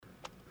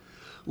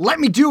let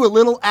me do a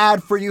little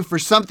ad for you for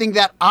something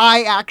that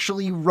I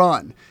actually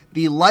run.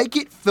 The Like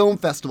It Film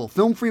Festival,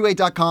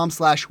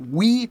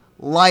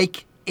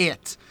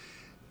 filmfreeway.com/we-like-it.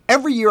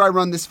 Every year I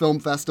run this film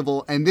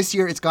festival, and this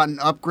year it's gotten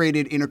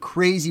upgraded in a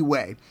crazy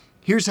way.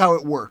 Here's how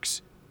it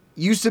works.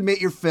 You submit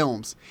your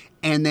films,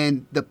 and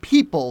then the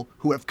people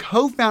who have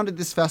co-founded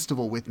this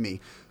festival with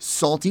me,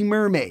 Salty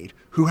Mermaid,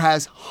 who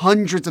has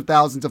hundreds of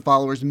thousands of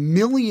followers,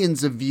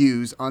 millions of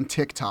views on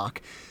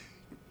TikTok,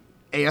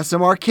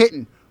 ASMR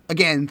Kitten,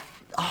 again,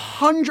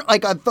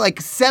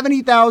 like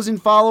 70,000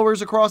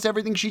 followers across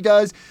everything she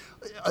does,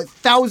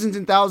 thousands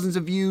and thousands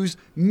of views.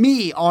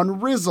 Me on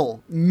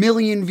Rizzle,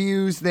 million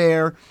views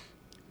there.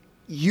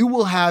 You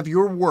will have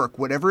your work,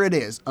 whatever it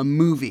is, a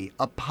movie,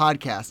 a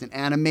podcast, an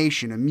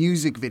animation, a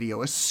music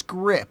video, a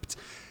script,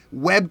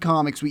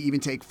 webcomics we even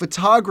take,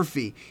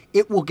 photography.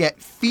 It will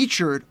get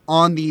featured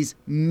on these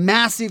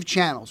massive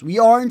channels. We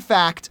are, in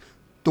fact,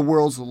 the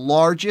world's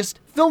largest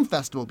film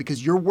festival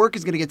because your work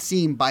is going to get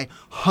seen by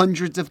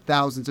hundreds of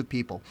thousands of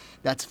people.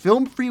 That's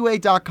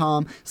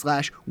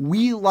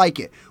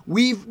filmfreeway.com/we-like-it.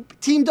 We've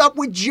teamed up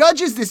with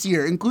judges this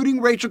year,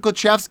 including Rachel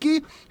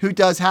Kochevsky, who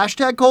does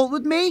 #Cult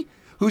with me,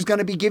 who's going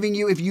to be giving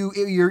you, if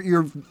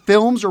your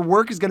films or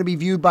work is going to be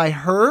viewed by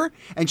her,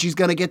 and she's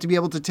going to get to be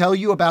able to tell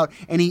you about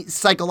any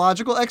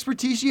psychological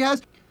expertise she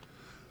has.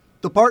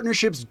 The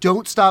partnerships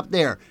don't stop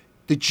there.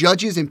 The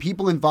judges and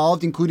people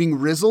involved, including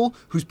Rizzle,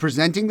 who's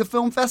presenting the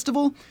film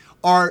festival,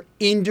 are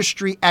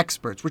industry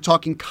experts. We're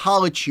talking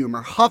College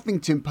Humor,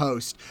 Huffington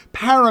Post,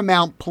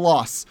 Paramount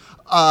Plus,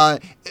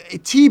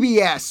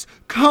 TBS,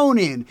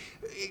 Conan.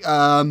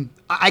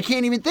 I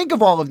can't even think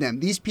of all of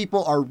them. These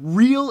people are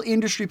real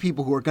industry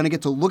people who are going to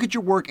get to look at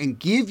your work and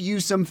give you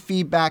some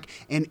feedback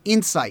and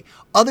insight.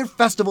 Other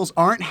festivals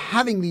aren't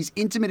having these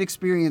intimate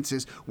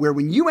experiences where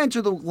when you enter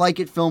the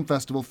Like It Film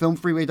Festival,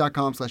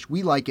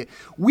 filmfreeway.com/we-like-it,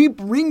 we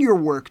bring your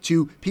work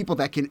to people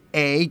that can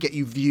A, get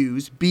you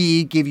views,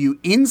 B, give you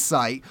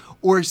insight,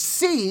 or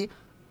C,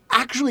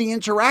 actually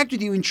interact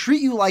with you and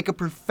treat you like a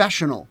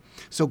professional.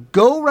 So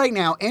go right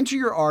now, enter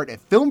your art at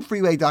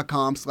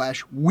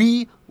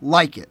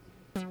filmfreeway.com/we-like-it.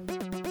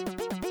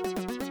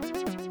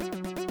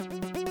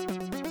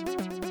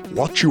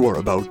 What you are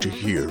about to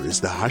hear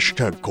is the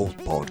 #Cult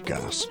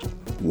podcast.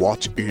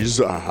 What is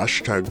a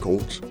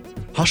 #Cult?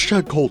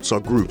 #Cults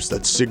are groups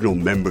that signal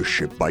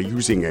membership by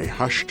using a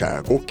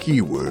hashtag or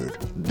keyword.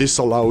 This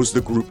allows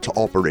the group to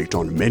operate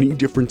on many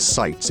different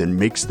sites and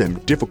makes them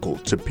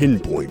difficult to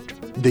pinpoint.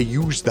 They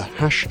use the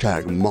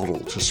hashtag model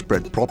to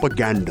spread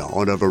propaganda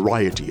on a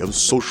variety of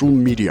social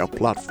media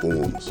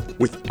platforms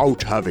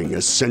without having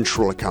a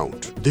central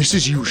account. This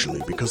is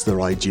usually because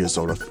their ideas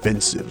are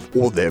offensive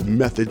or their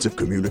methods of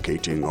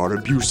communicating are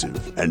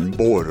abusive and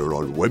border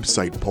on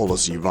website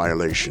policy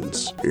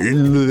violations.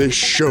 In this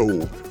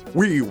show,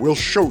 we will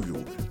show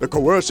you the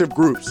coercive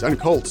groups and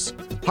cults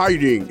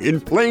hiding in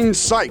plain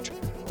sight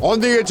on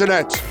the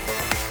internet.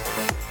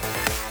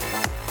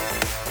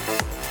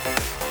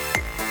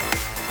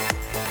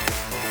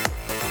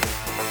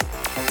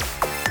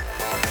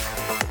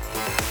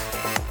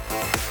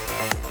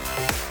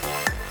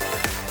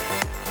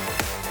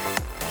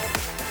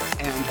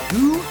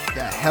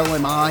 Hell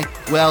am I?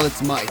 Well,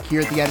 it's Mike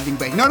here at the Editing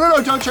Bay. No,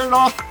 don't turn it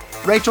off.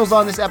 Rachel's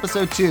on this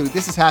episode too.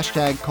 This is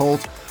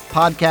 #Cult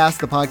Podcast,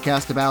 the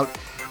podcast about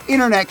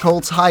internet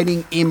cults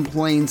hiding in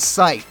plain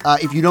sight.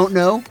 If you don't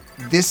know,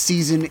 this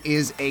season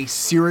is a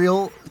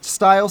serial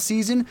style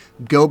season.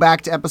 Go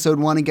back to episode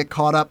 1 and get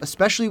caught up,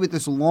 especially with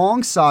this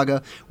long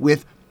saga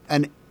with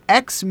an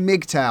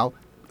ex-MGTOW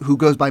who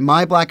goes by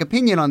My Black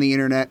Opinion on the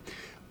internet.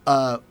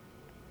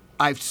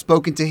 I've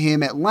spoken to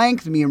him at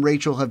length. Me and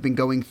Rachel have been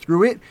going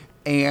through it.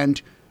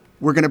 And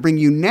we're going to bring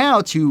you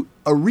now to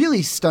a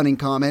really stunning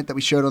comment that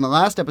we showed on the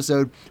last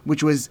episode,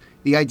 which was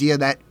the idea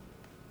that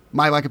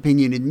My Black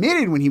Opinion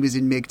admitted when he was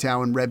in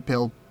MGTOW and Red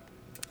Pill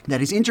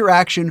that his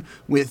interaction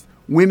with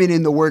women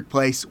in the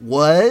workplace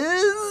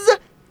was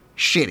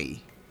shitty.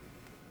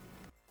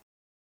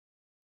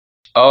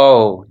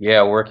 Oh,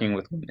 yeah, working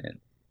with women.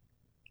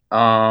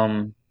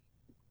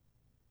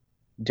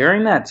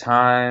 During that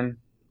time,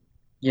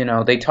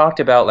 they talked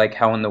about like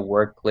how in the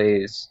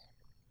workplace,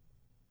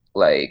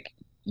 like,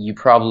 you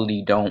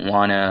probably don't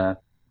want to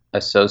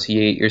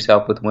associate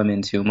yourself with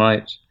women too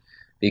much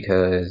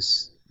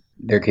because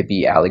there could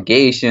be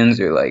allegations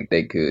or like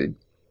they could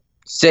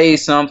say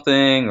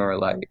something or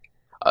like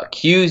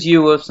accuse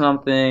you of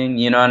something,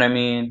 you know what I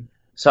mean?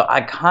 So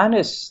I kind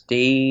of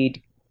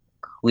stayed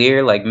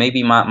clear, like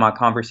maybe my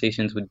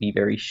conversations would be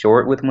very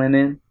short with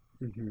women,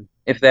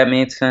 if that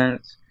made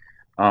sense.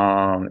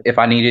 If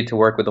I needed to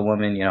work with a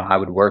woman, I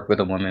would work with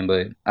a woman,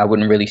 but I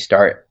wouldn't really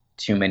start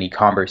too many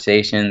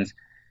conversations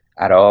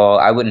at all.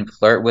 I wouldn't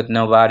flirt with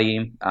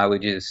nobody. I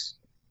would just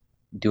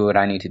do what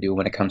I need to do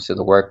when it comes to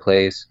the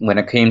workplace. When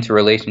it came to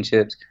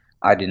relationships,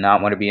 I did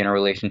not want to be in a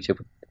relationship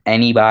with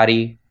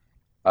anybody,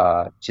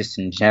 just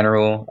in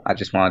general. I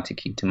just wanted to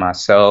keep to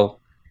myself.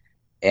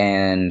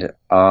 And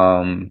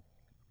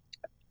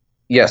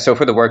yeah, so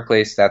for the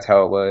workplace, that's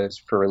how it was.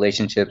 For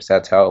relationships,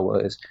 that's how it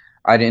was.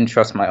 I didn't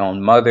trust my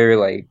own mother.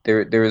 Like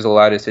there was a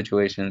lot of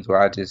situations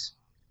where I just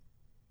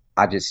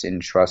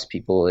didn't trust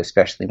people,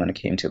 especially when it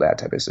came to that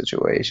type of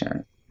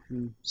situation.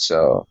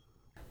 So,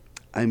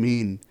 I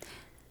mean,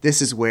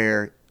 this is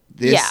where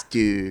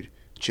dude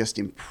just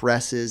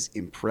impresses,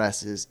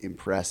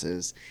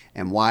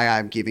 and why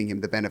I'm giving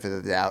him the benefit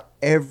of the doubt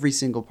every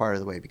single part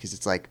of the way, because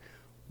it's like,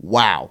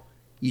 wow,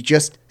 you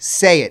just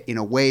say it in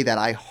a way that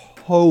I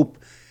hope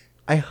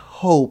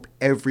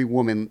every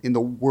woman in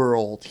the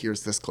world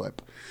hears this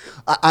clip.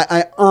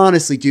 I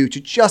honestly do, to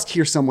just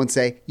hear someone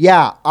say,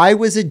 yeah, I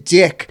was a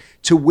dick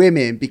to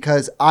women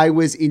because I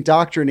was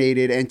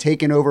indoctrinated and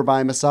taken over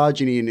by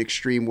misogyny in an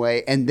extreme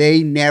way, and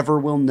they never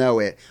will know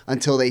it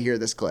until they hear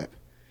this clip.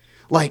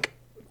 Like,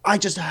 I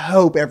just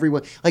hope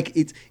everyone, like,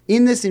 it's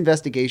in this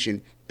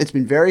investigation, it's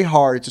been very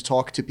hard to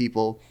talk to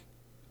people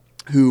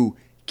who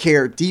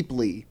care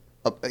deeply,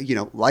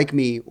 like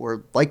me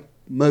or like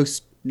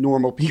most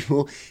normal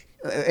people.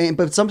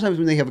 But sometimes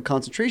when they have a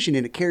concentration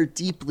in it, care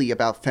deeply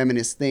about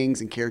feminist things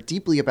and care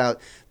deeply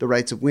about the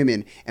rights of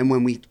women. And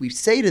when we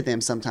say to them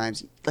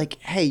sometimes, like,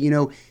 hey,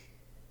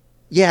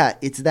 yeah,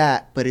 it's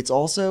that, but it's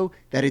also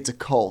that it's a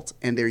cult,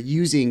 and they're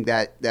using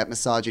that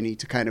misogyny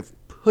to kind of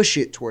push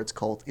it towards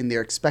cult, and they're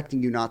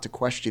expecting you not to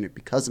question it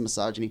because of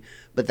misogyny,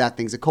 but that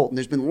thing's a cult. And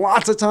there's been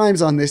lots of times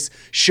on this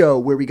show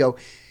where we go,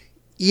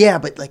 yeah,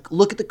 but like,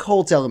 look at the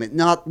cult element,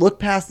 not look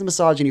past the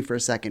misogyny for a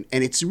second.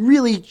 And it's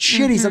really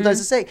shitty sometimes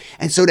to say.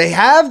 And so they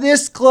have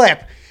this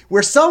clip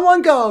where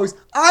someone goes,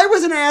 I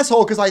was an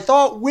asshole because I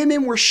thought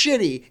women were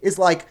shitty. It's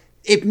like,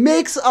 it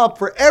makes up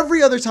for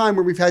every other time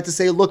where we've had to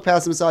say, look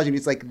past the misogyny.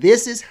 It's like,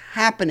 this is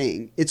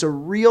happening. It's a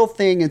real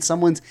thing, and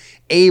someone's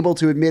able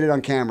to admit it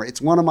on camera.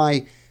 It's one of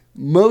my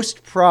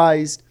most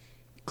prized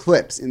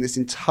clips in this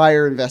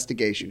entire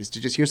investigation, is to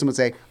just hear someone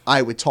say,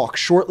 I would talk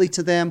shortly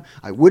to them,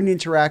 I wouldn't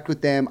interact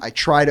with them, I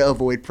try to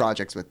avoid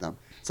projects with them.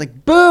 It's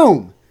like,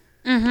 boom.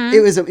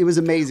 It was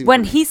amazing.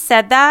 When he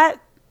said that,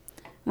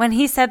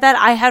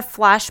 I had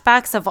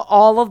flashbacks of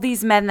all of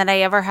these men that I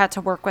ever had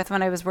to work with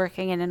when I was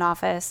working in an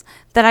office,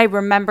 that I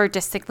remember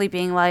distinctly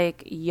being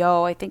like,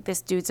 yo, I think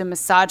this dude's a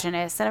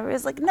misogynist. And I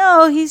was like,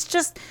 no, he's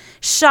just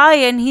shy,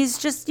 and he's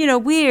just,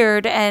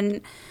 weird.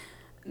 And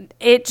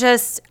it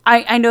just,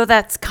 I know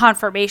that's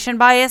confirmation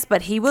bias,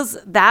 but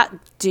that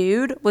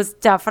dude was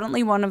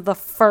definitely one of the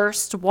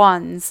first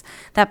ones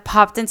that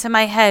popped into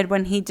my head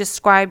when he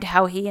described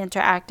how he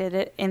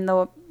interacted in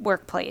the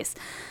workplace.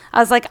 I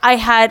was like, I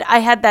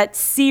had that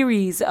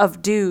series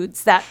of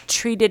dudes that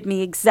treated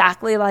me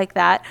exactly like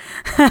that.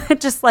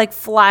 Just like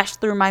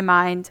flashed through my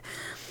mind.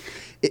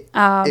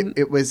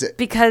 It was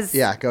because,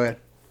 yeah, go ahead.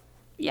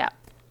 Yeah.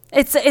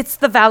 It's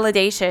the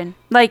validation,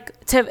 like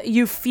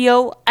you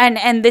feel,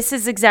 and this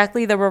is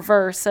exactly the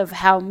reverse of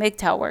how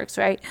MGTOW works,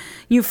 right?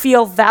 You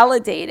feel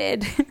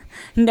validated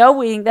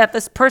knowing that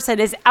this person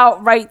is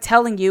outright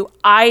telling you,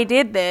 I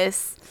did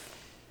this.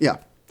 Yeah.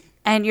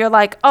 And you're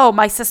like, oh,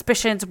 my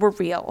suspicions were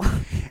real.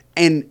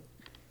 And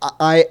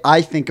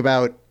I think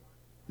about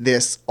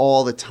this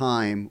all the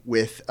time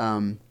with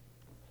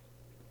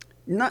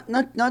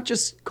not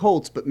just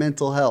cults, but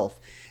mental health.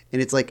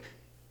 And it's like,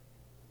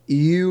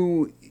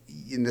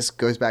 and this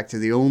goes back to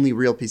the only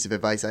real piece of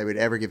advice I would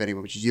ever give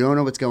anyone, which is, you don't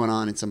know what's going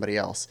on in somebody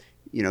else.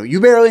 You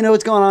barely know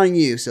what's going on in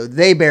you, so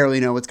they barely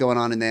know what's going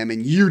on in them,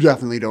 and you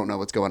definitely don't know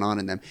what's going on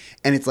in them.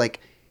 And it's like,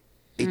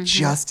 it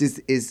just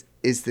is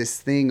this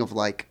thing of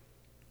like,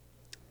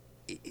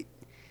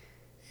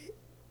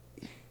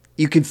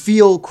 you can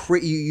feel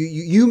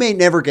you may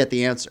never get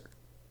the answer.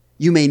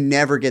 You may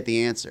never get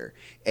the answer,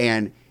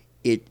 and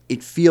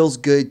it feels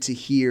good to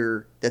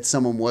hear that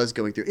someone was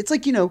going through. It's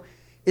like,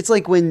 it's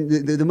like when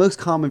the most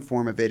common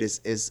form of it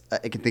is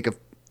I can think of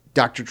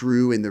Dr.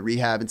 Drew and the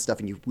rehab and stuff,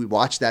 and we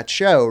watch that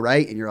show,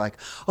 right? And you're like,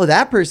 oh,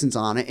 that person's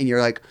on it. And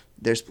you're like,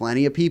 there's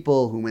plenty of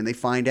people who, when they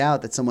find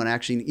out that someone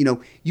actually,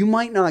 you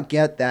might not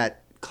get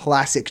that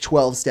classic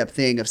 12-step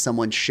thing of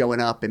someone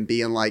showing up and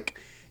being like,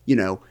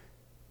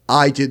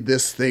 I did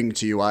this thing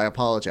to you, I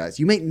apologize.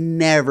 You may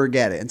never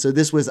get it. And so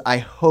this was, I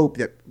hope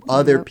that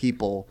other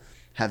people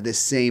have this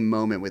same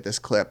moment with this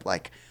clip,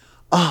 like,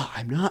 oh,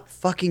 I'm not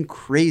fucking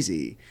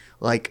crazy.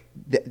 Like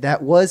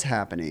that was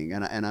happening,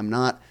 and I'm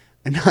not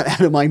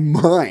out of my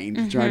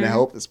mind trying to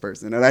help this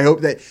person. And I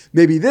hope that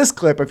maybe this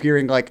clip of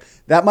hearing like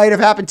that might have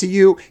happened to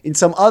you in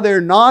some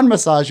other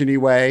non-misogyny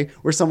way,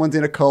 where someone's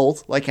in a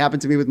cult, like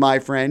happened to me with my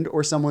friend,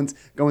 or someone's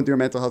going through a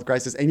mental health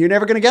crisis, and you're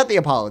never going to get the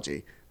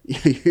apology.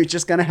 You're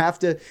just going to have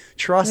to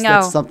trust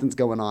that something's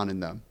going on in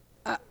them.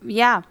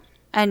 Yeah,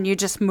 and you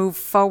just move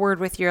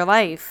forward with your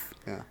life.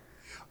 Yeah.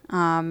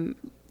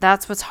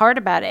 That's what's hard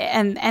about it.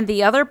 And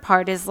the other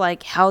part is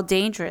like, how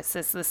dangerous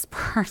is this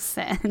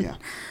person? Yeah.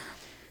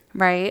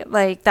 Right?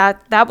 Like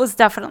that was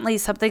definitely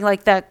something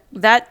like that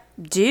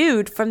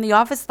dude from The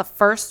Office, the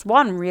first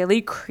one, really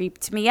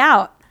creeped me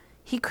out.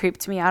 He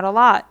creeped me out a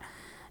lot.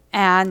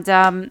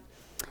 And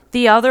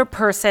the other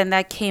person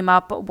that came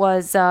up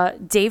was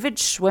David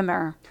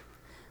Schwimmer.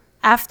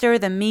 After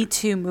the Me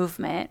Too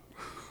movement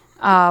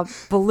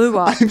blew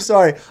up. I'm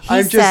sorry.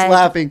 I'm just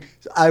laughing.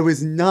 I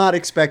was not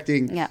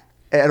expecting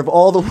out of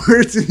all the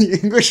words in the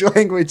English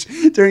language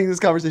during this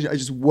conversation, I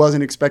just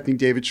wasn't expecting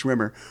David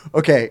Schwimmer.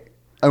 Okay,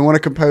 I want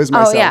to compose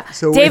myself. Oh, yeah.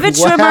 So David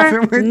what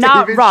happened Schwimmer, with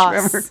not David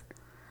Ross. Schwimmer?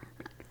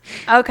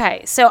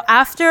 Okay, so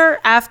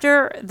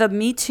after the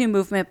Me Too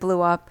movement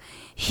blew up,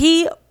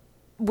 he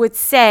would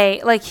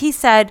say, like he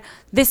said,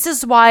 this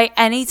is why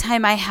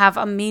anytime I have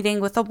a meeting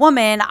with a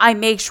woman, I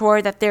make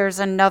sure that there's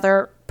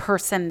another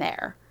person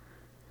there.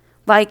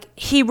 Like,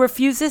 he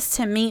refuses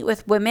to meet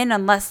with women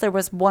unless there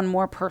was one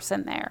more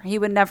person there. He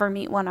would never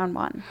meet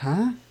one-on-one.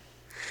 Huh?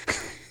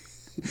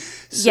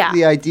 So yeah.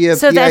 The idea,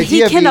 so the that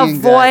idea he can being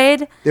avoid.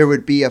 that there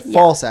would be a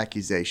false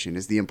accusation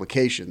is the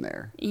implication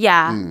there.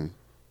 Yeah.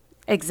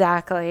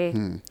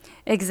 Exactly.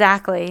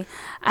 Exactly.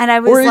 And I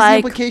was Or is the like,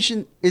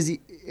 implication is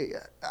he?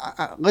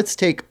 Let's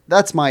take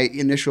that's my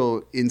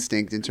initial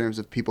instinct in terms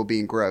of people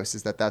being gross.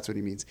 Is that's what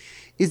he means?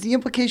 Is the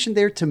implication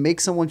there to make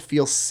someone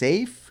feel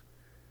safe?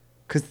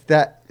 Because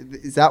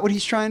is that what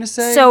he's trying to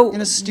say? So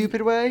in a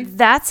stupid way.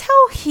 that's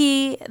how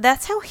he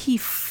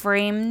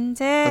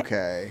framed it.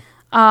 Okay.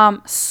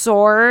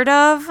 Sort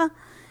of.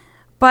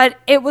 But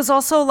it was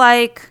also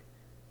like,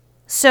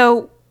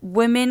 so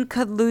women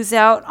could lose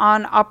out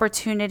on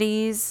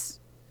opportunities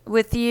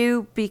with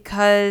you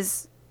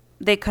because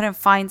they couldn't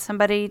find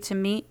somebody to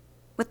meet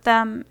with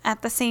them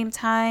at the same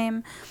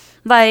time.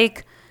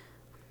 Like,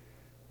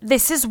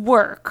 this is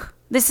work.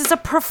 This is a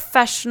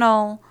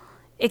professional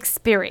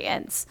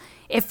experience.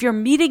 If you're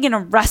meeting in a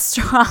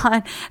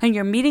restaurant and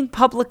you're meeting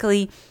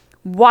publicly,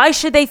 why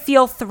should they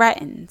feel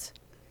threatened?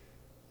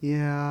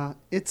 Yeah,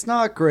 it's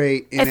not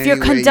great. If you're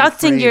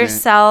conducting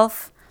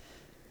yourself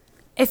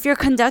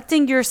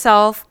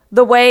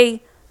the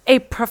way a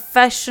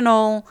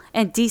professional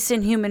and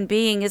decent human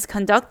being is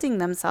conducting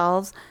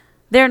themselves,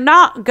 they're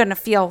not going to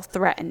feel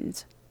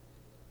threatened.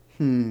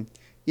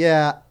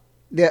 Yeah,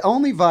 the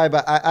only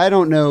vibe I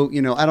don't know.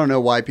 I don't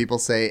know why people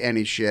say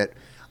any shit.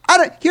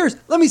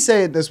 Let me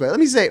say it this way. Let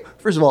me say,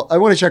 first of all, I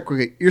want to check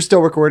quickly. You're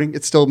still recording?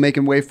 It's still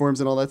making waveforms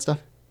and all that stuff?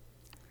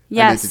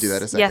 Yes. I need to do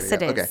that a second Yes,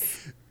 ago. it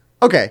is.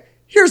 Okay.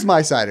 Here's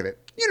my side of it.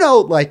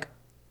 Like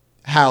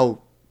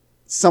how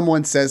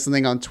someone says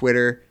something on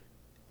Twitter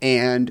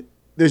and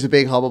there's a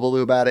big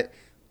hubbubaloo about it.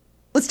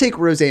 Let's take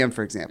Roseanne,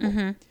 for example.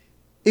 Mm-hmm.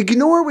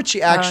 Ignore what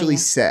she actually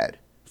said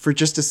for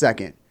just a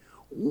second.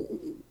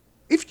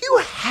 If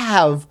you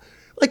have,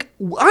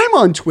 I'm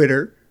on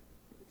Twitter,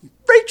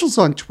 Rachel's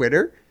on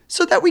Twitter,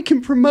 so that we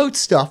can promote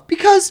stuff.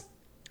 Because,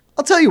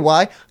 I'll tell you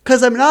why.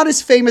 Because I'm not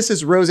as famous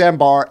as Roseanne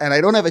Barr, and I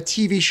don't have a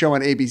TV show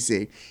on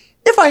ABC.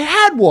 If I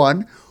had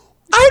one,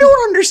 I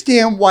don't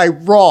understand why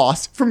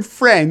Ross from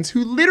Friends,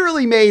 who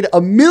literally made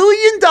 $1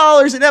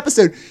 million an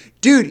episode,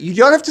 dude, you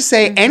don't have to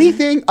say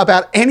anything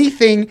about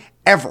anything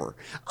ever.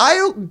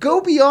 I'll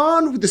go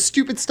beyond the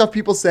stupid stuff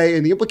people say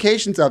and the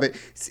implications of it.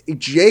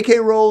 J.K.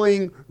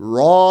 Rowling,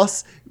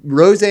 Ross,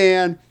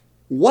 Roseanne,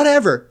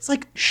 whatever. It's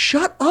like,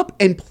 shut up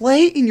and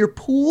play in your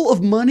pool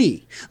of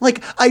money.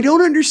 Like, I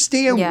don't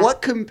understand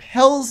what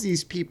compels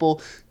these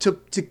people to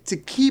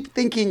keep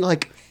thinking,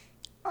 like,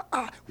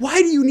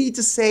 why do you need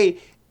to say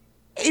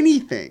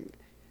anything?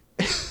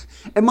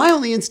 And my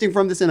only instinct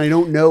from this, and I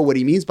don't know what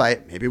he means by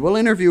it, maybe we'll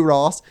interview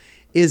Ross,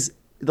 is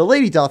the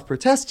lady doth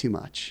protest too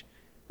much.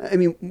 I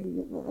mean,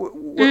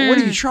 what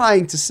are you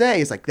trying to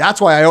say? It's like,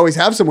 that's why I always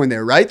have someone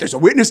there, right? There's a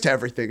witness to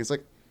everything. It's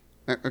like,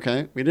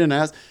 okay, we didn't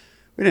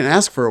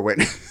ask for a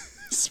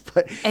witness.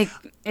 But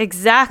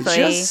exactly.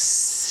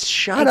 Just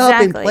shut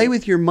up and play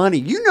with your money.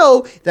 You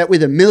know that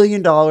with $1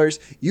 million,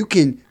 you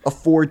can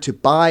afford to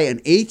buy an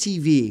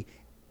ATV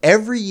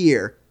every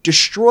year,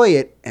 destroy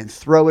it, and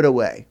throw it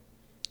away.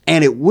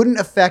 And it wouldn't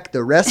affect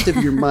the rest of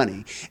your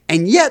money.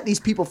 And yet these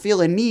people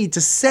feel a need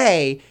to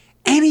say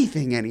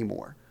anything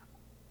anymore.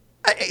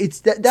 That's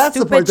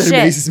the part that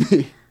amazes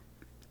me.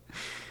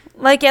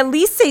 Like, at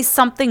least say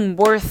something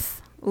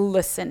worth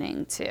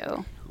listening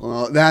to.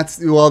 Well,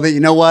 you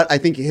know what? I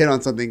think you hit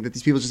on something, that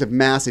these people just have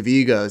massive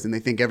egos and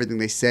they think everything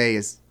they say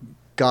is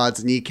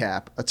God's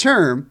kneecap. A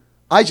term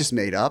I just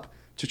made up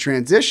to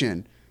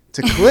transition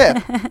to clip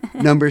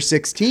number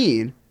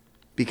 16,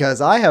 because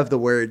I have the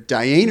word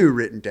Dayenu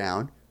written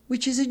down,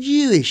 which is a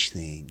Jewish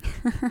thing.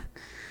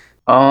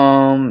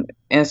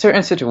 In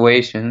certain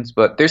situations,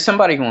 but there's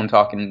somebody who I'm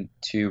talking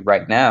to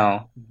right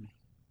now,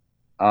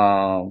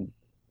 and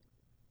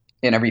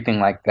everything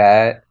like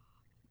that.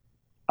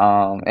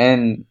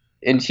 And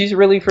she's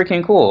really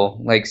freaking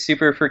cool, like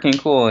super freaking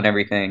cool and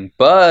everything.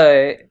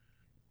 But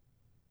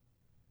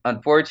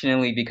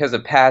unfortunately, because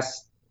of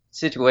past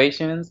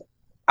situations,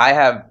 I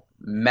have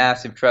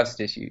massive trust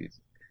issues.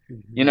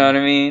 You know what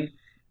I mean?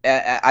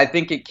 I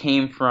think it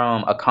came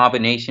from a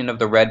combination of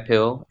the red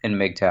pill and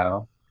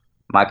MGTOW,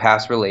 my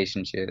past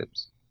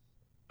relationships,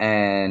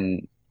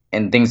 and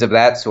things of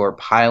that sort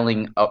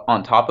piling up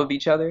on top of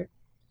each other.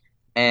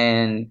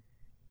 And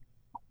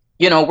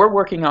we're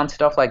working on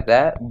stuff like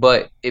that,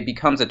 but it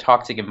becomes a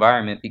toxic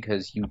environment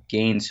because you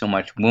gain so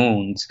much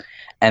wounds,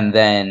 and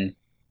then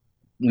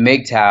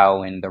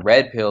MGTOW and the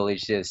red pill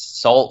is just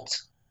salt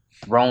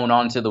thrown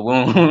onto the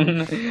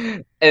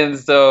wound. And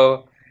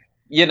so,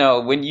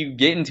 when you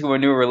get into a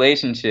new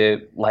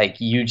relationship, like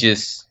you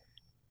just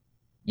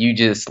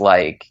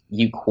like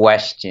you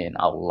question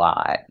a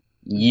lot.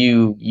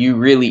 You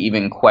really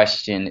even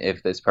question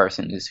if this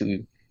person is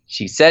who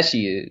she says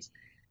she is.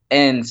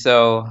 And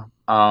so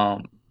I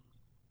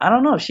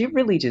don't know, she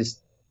really just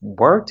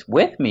worked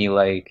with me.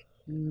 Like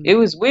it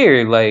was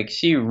weird. Like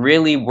she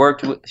really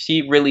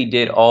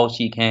did all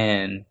she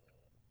can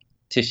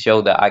to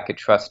show that I could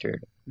trust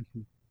her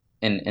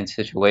in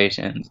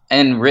situations.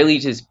 And really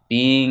just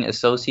being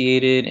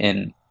associated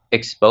and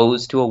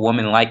exposed to a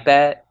woman like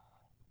that,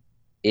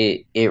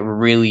 it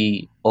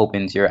really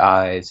opens your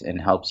eyes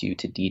and helps you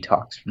to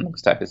detox from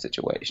those type of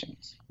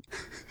situations.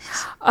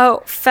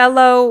 Oh,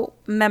 fellow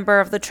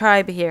member of the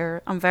tribe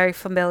here. I'm very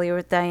familiar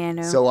with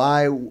Dayenu. So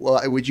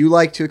would you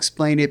like to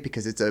explain it?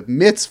 Because it's a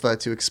mitzvah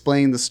to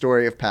explain the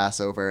story of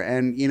Passover.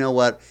 And you know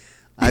what?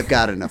 I've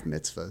got enough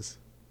mitzvahs.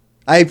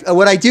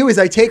 What I do is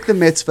I take the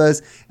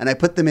mitzvahs and I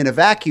put them in a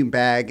vacuum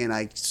bag and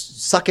I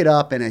suck it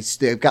up, and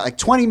I've got like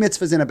 20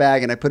 mitzvahs in a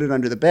bag, and I put it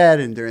under the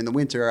bed, and during the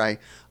winter I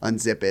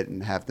unzip it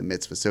and have the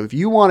mitzvah. So if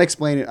you want to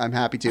explain it, I'm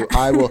happy to.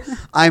 I will.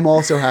 I'm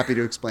also happy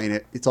to explain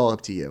it. It's all up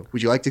to you.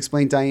 Would you like to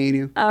explain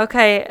Dayenu?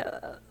 Okay,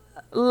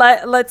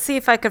 let's see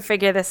if I could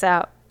figure this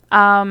out.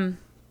 Oh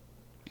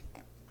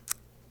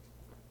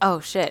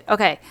shit.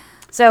 Okay,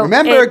 so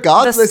remember,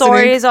 God's the listening.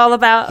 story is all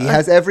about. He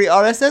has every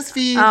RSS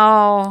feed.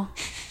 Oh.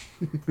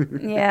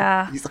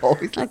 Yeah. He's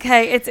always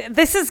okay.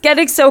 This is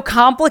getting so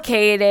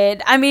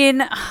complicated. I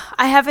mean,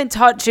 I haven't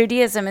taught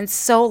Judaism in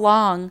so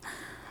long.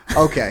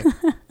 Okay.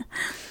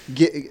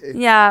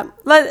 Yeah.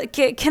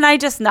 Can I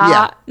just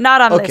not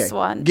on this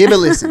one? Give a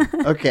listen.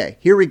 Okay.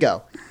 Here we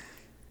go.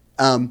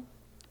 Dayenu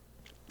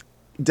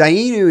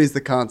is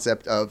the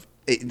concept of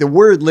the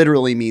word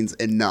literally means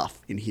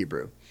enough in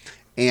Hebrew,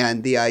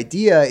 and the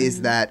idea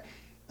is that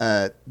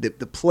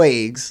the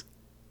plagues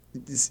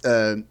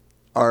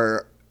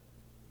are.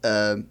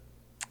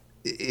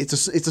 It's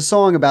a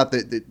song about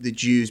the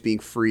Jews being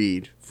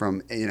freed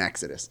from in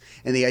Exodus,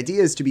 and the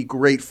idea is to be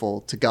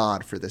grateful to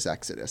God for this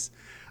Exodus,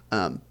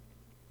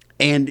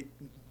 and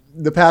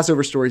the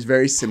Passover story is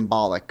very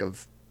symbolic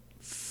of.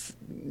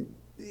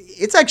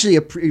 It's actually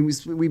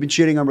we've been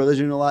shitting on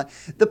religion a lot.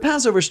 The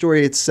Passover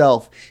story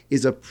itself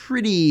is a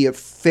pretty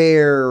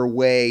fair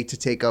way to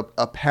take a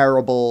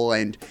parable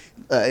and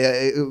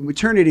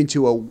turn it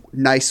into a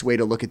nice way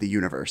to look at the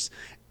universe.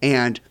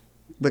 And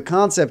the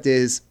concept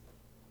is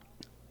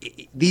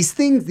these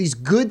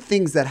good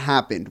things that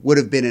happened would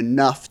have been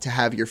enough to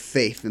have your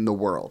faith in the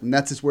world. And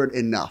that's this word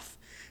enough,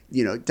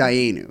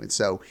 Dayenu. And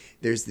so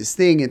there's this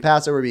thing in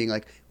Passover being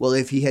like, well,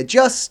 if he had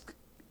just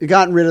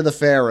gotten rid of the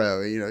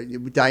Pharaoh,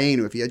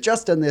 Dayenu, if he had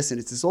just done this, and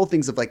it's this whole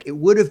things of like, it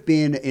would have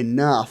been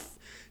enough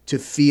to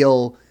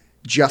feel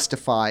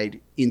justified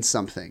in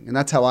something. And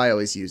that's how I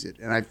always use it.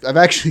 And I've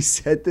actually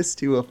said this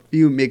to a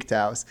few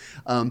MGTOWs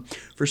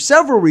for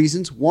several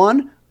reasons.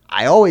 One,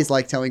 I always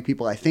like telling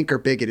people I think are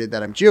bigoted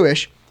that I'm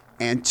Jewish.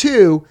 And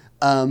two,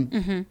 I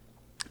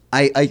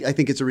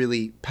think it's a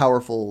really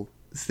powerful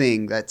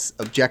thing that's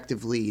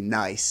objectively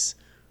nice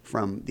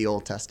from the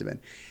Old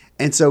Testament.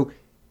 And so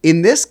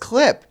in this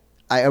clip,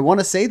 I want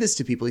to say this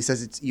to people. He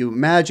says, you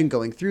imagine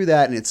going through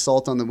that and it's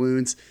salt on the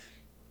wounds.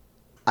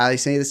 I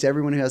say this to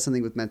everyone who has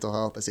something with mental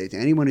health. I say it to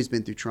anyone who's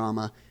been through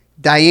trauma.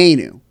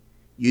 Dayenu,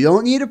 you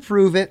don't need to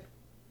prove it.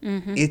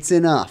 Mm-hmm. It's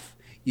enough.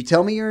 You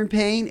tell me you're in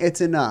pain,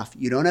 it's enough.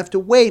 You don't have to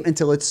wait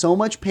until it's so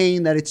much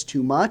pain that it's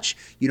too much.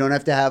 You don't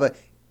have to have a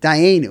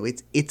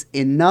Dayenu. It's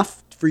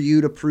enough for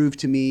you to prove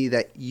to me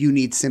that you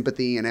need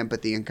sympathy and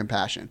empathy and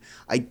compassion.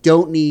 I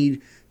don't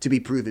need to be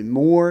proven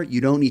more.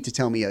 You don't need to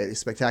tell me a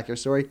spectacular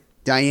story.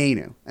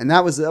 Dayenu. And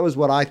that was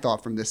what I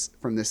thought from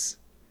this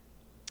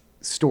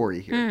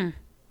story here. Mm.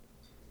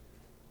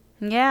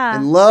 Yeah.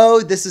 And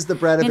lo, this is the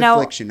bread of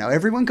affliction. Now,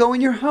 everyone go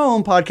in your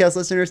home, podcast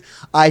listeners.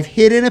 I've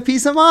hidden a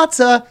piece of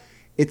matzah.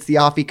 It's the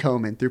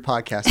Afikomen through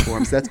podcast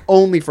forums. That's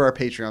only for our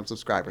Patreon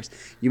subscribers.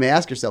 You may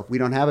ask yourself, we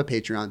don't have a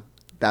Patreon.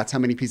 That's how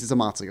many pieces of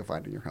matzah you'll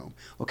find in your home.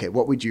 Okay,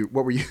 what were you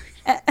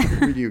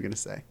going to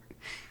say?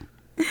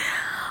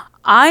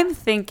 I'm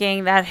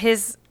thinking that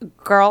his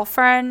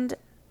girlfriend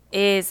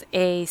is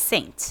a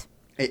saint.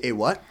 A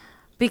what?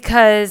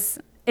 Because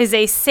is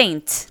a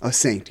saint. A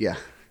saint, yeah.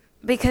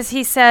 Because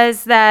he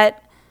says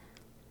that,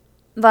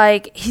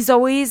 like, he's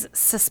always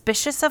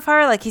suspicious of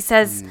her. Like, he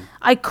says,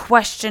 I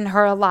question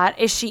her a lot.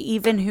 Is she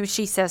even who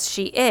she says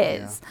she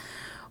is? Yeah.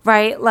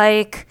 Right?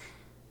 Like,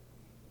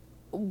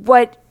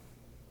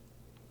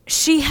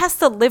 she has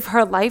to live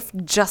her life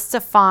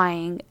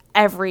justifying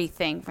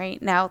everything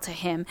right now to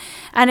him.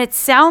 And it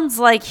sounds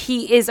like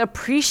he is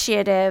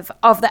appreciative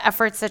of the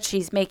efforts that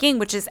she's making,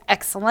 which is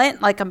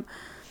excellent. Like, I'm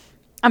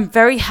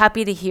very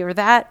happy to hear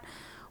that.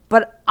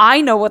 But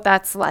I know what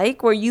that's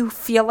like, where you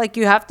feel like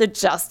you have to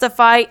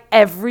justify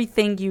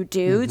everything you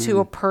do to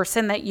a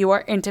person that you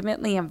are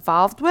intimately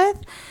involved with.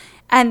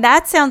 And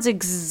that sounds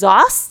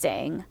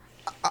exhausting.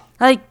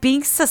 Like,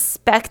 being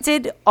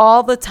suspected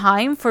all the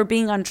time for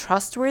being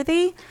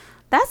untrustworthy,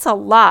 that's a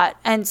lot.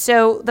 And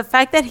so the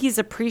fact that he's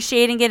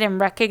appreciating it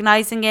and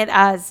recognizing it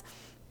as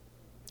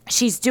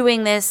she's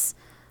doing this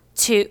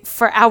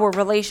for our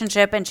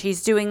relationship, and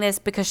she's doing this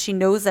because she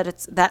knows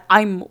that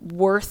I'm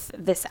worth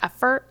this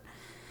effort.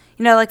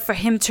 You know, like, for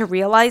him to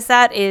realize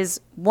that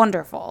is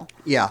wonderful.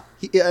 Yeah.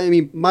 I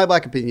mean, My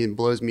Black Opinion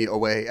blows me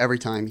away every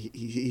time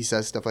he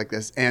says stuff like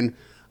this. And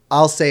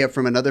I'll say it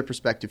from another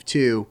perspective,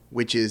 too,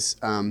 which is,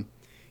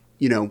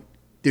 you know,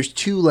 there's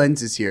two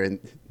lenses here. And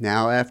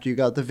now, after you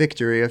got the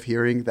victory of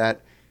hearing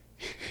that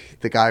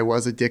the guy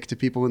was a dick to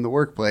people in the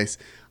workplace,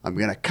 I'm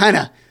going to kind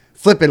of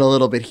flip it a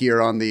little bit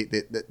here on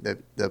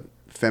the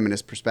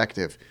feminist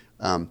perspective.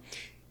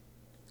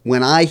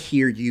 When I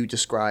hear you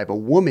describe a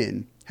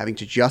woman having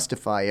to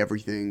justify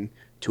everything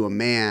to a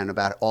man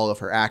about all of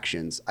her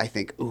actions, I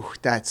think, ooh,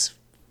 that's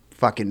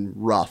fucking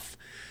rough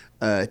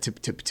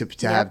to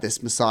have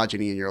this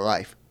misogyny in your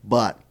life.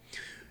 But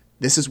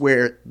this is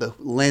where the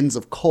lens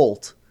of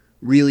Colt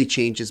really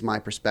changes my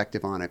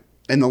perspective on it.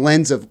 And the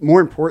lens of,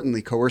 more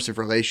importantly, coercive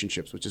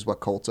relationships, which is what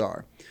Colts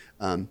are.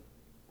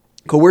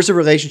 Coercive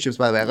relationships,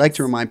 by the way, I like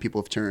to remind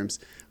people of terms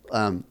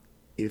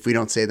if we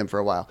don't say them for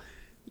a while.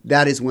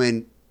 That is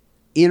when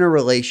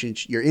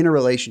you're in a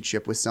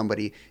relationship with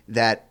somebody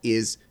that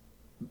is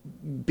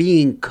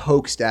being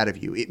coaxed out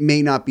of you. It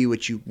may not be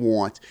what you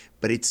want,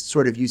 but it's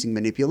sort of using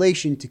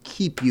manipulation to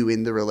keep you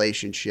in the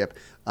relationship,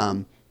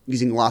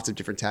 using lots of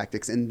different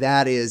tactics. And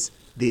that is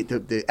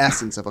the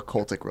essence of a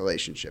cultic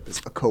relationship, is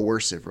a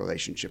coercive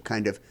relationship,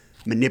 kind of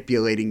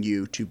manipulating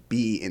you to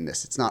be in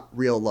this. It's not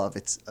real love.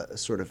 It's a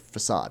sort of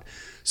facade.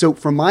 So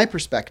from my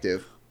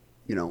perspective,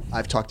 you know,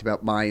 I've talked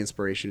about my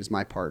inspiration as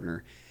my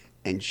partner,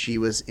 and she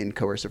was in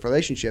coercive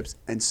relationships.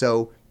 And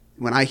so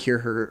when I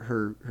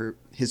hear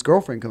his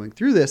girlfriend going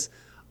through this,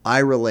 I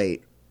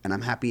relate. And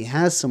I'm happy he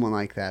has someone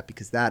like that,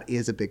 because that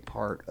is a big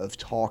part of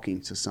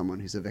talking to someone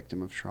who's a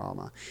victim of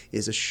trauma,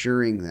 is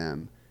assuring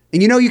them.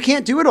 And, you know, you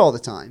can't do it all the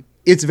time.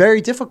 It's very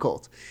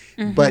difficult.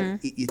 Mm-hmm. But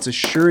it's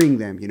assuring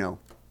them, you know,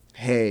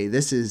 hey,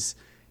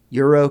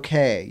 you're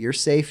okay. You're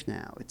safe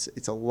now.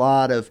 It's a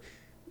lot of,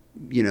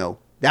 you know,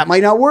 that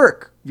might not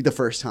work the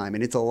first time.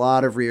 And it's a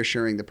lot of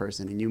reassuring the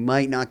person. And you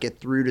might not get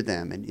through to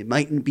them. And it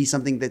mightn't be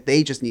something that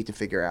they just need to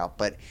figure out.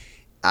 But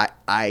I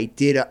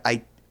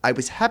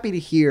was happy to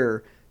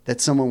hear that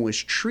someone was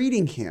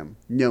treating him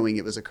knowing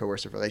it was a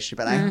coercive relationship.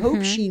 And I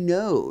hope she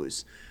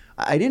knows.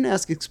 I didn't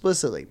ask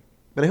explicitly,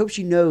 but I hope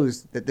she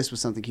knows that this was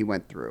something he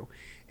went through.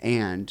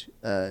 And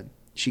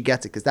she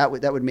gets it, because that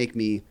would make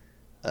me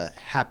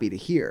happy to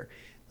hear.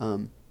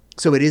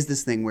 So it is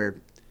this thing where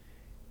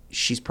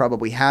she's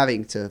probably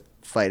having to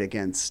fight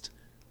against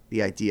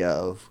the idea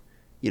of,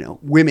 you know,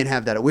 women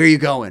have that. Where are you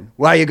going?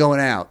 Why are you going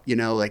out? You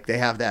know, like, they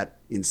have that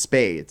in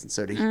spades. And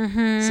so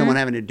someone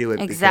having to do it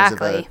because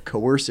of a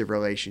coercive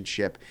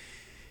relationship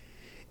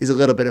is a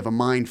little bit of a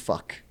mind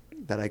fuck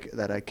that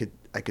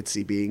I could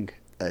see being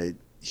a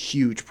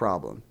huge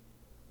problem.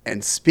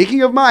 And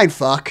speaking of mind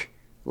fuck,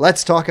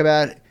 let's talk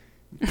about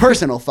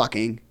personal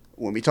fucking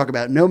when we talk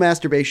about no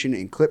masturbation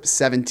in clip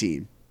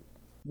 17.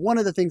 One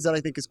of the things that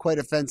I think is quite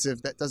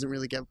offensive that doesn't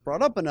really get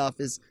brought up enough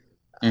is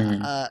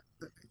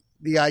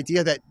the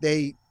idea that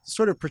they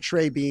sort of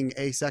portray being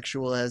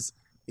asexual as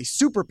a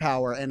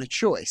superpower and a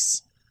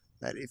choice.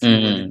 That if you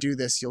were to do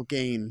this, you'll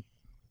gain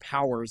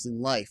powers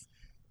in life.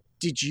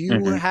 Did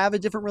you have a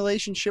different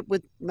relationship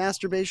with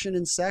masturbation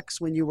and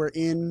sex when you were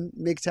in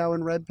MGTOW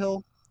and Red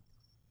Pill?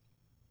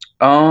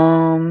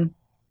 I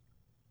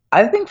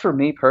think for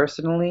me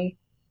personally,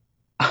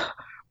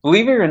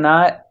 believe it or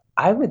not,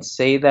 I would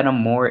say that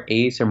I'm more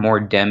ace or more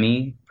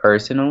demi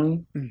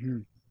personally.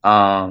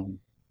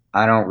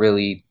 I don't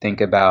really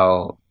think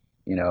about,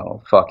 you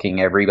know,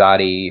 fucking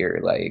everybody or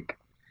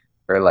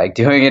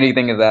doing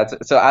anything of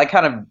that. So I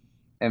kind of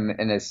am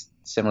in a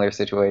similar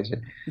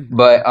situation.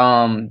 But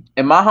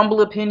in my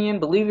humble opinion,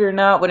 believe it or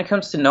not, when it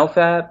comes to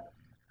NoFap,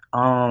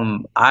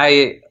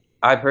 I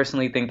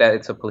personally think that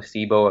it's a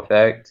placebo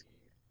effect.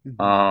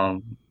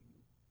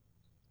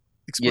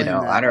 Explain you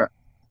know, that. I don't.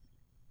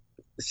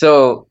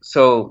 So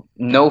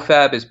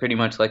NoFap is pretty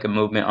much like a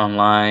movement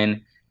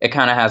online. It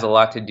kind of has a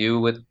lot to do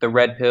with the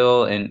Red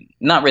Pill, and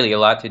not really a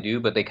lot to do,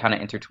 but they kind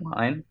of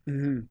intertwine.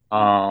 And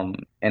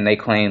they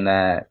claim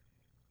that,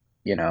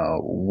 you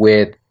know,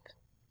 with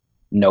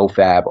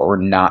NoFap or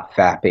not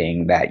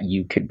fapping, that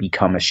you could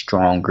become a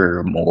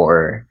stronger,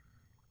 more,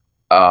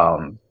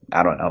 I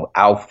don't know,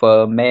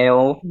 alpha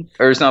male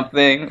or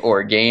something,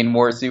 or gain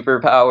more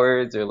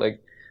superpowers, or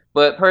like.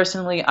 But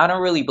personally, I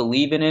don't really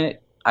believe in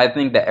it. I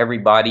think that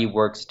everybody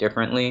works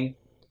differently.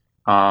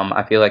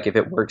 I feel like if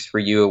it works for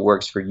you, it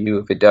works for you.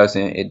 If it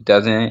doesn't, it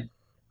doesn't.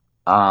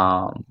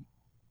 But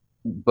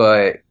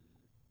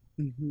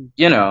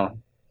you know,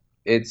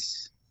 I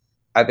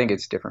think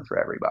it's different for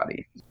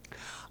everybody.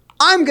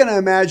 I'm going to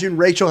imagine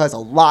Rachel has a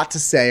lot to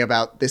say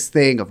about this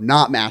thing of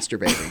not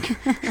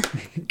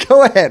masturbating.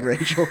 Go ahead,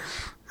 Rachel.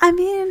 I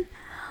mean,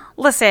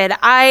 listen,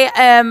 I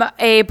am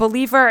a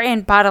believer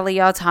in bodily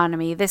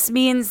autonomy. This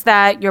means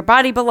that your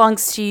body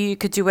belongs to you. You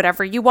could do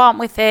whatever you want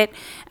with it.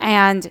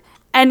 And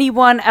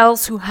anyone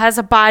else who has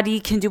a body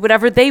can do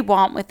whatever they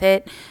want with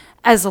it.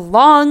 as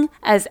long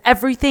as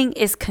everything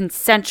is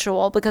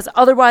consensual, because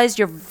otherwise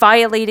you're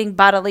violating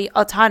bodily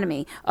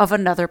autonomy of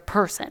another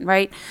person,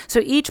 right?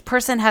 So each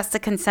person has to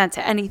consent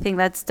to anything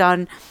that's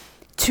done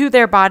to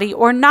their body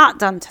or not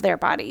done to their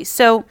body.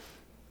 So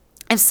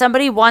if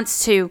somebody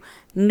wants to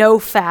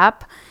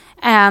no-fap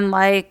and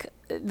like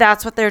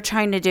that's what they're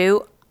trying to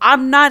do,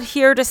 I'm not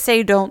here to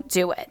say don't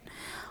do it.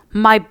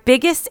 My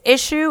biggest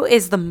issue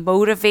is the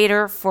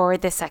motivator for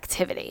this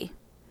activity.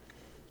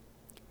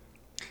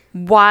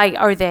 Why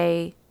are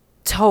they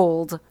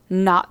told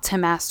not to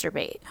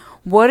masturbate?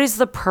 What is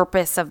the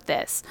purpose of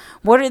this?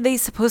 What are they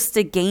supposed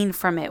to gain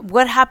from it?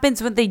 What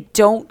happens when they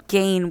don't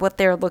gain what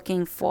they're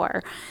looking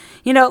for?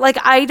 You know, like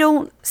I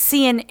don't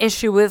see an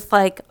issue with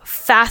like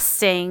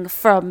fasting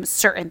from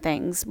certain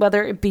things,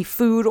 whether it be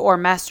food or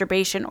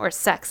masturbation or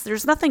sex.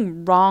 There's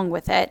nothing wrong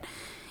with it.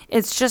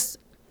 It's just,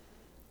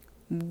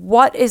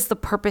 what is the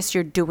purpose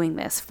you're doing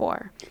this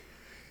for?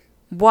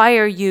 Why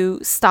are you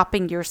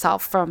stopping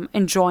yourself from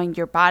enjoying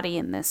your body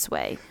in this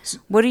way?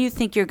 What do you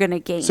think you're going to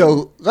gain?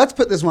 So let's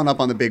put this one up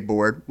on the big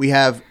board. We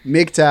have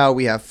MGTOW,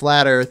 we have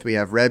Flat Earth, we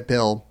have Red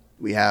Pill,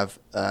 we have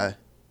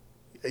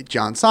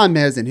John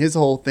Sonmez and his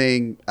whole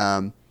thing.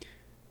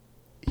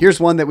 Here's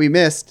one that we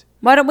missed.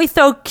 Why don't we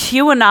throw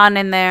QAnon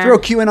in there? Throw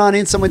QAnon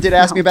in. Someone did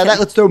ask me about that.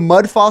 Let's throw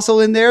Mud Fossil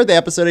in there. The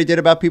episode I did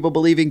about people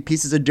believing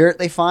pieces of dirt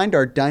they find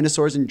are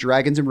dinosaurs and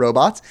dragons and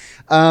robots.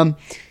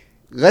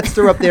 Let's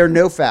throw up there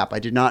NoFap. I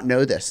did not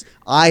know this.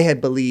 I had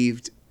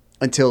believed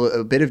until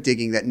a bit of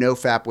digging that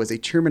NoFap was a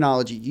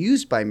terminology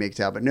used by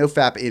MGTOW, but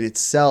NoFap in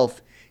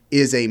itself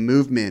is a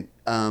movement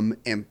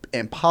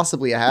and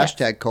possibly a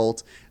hashtag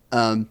cult.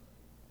 And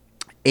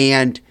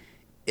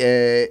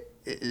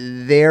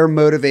their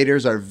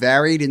motivators are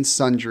varied and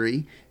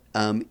sundry.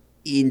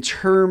 In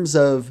terms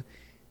of,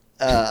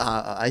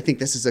 I think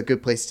this is a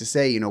good place to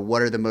say, you know,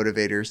 what are the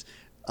motivators?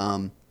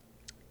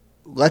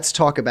 Let's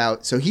talk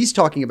about, so he's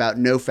talking about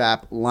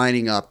NoFap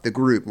lining up, the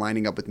group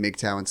lining up with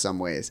MGTOW in some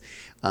ways.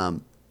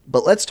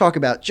 But let's talk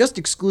about just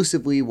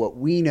exclusively what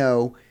we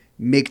know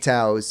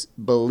MGTOWs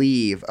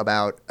believe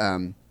about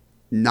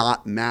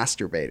not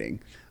masturbating.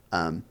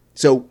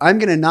 So I'm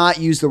going to not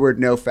use the word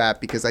NoFap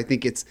because I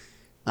think it's,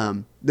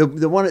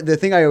 the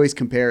thing I always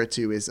compare it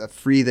to is a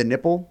free the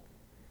nipple.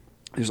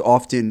 There's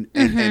often,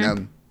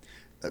 and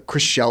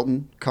Chris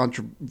Shelton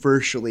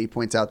controversially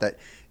points out that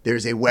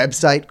there's a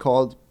website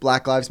called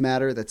Black Lives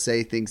Matter that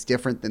say things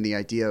different than the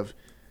idea of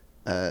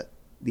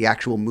the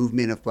actual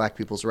movement of black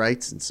people's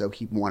rights. And so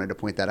he wanted to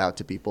point that out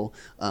to people.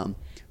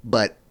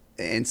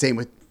 And same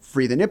with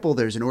Free the Nipple,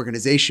 there's an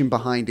organization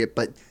behind it,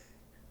 but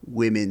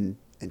women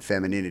and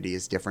femininity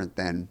is different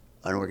than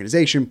an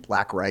organization,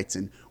 black rights.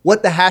 And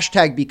what the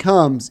hashtag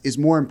becomes is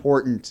more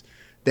important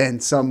than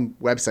some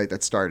website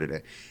that started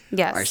it.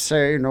 Yes. I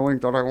say, knowing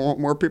that I want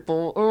more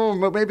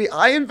people, maybe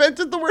I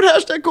invented the word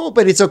hashtag cool,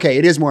 but it's okay.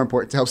 It is more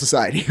important to help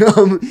society.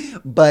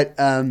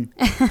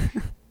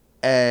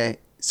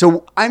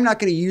 So I'm not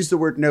going to use the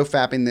word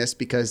NoFap in this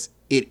because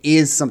it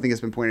is something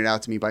that's been pointed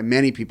out to me by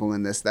many people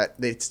in this, that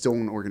it's its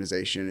own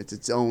organization. It's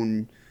its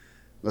own,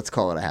 let's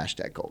call it a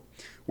hashtag cult.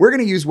 We're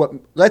going to use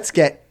let's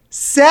get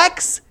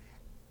sex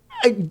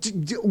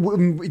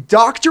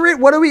doctorate.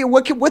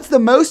 What's the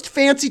most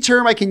fancy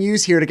term I can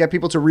use here to get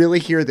people to really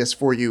hear this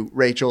for you,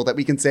 Rachel, that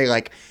we can say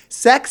like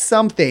sex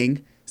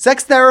something,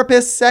 sex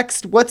therapist,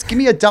 give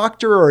me a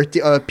doctor or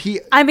a P.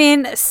 I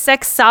mean,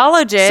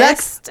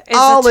 sexologist.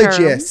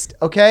 Sexologist,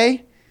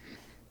 okay?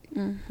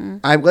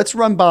 Mm-hmm. Let's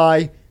run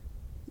by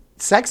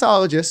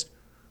sexologist,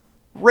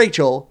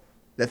 Rachel,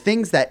 the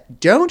things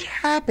that don't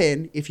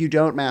happen if you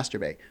don't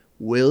masturbate.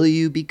 Will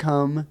you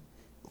become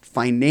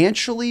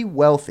financially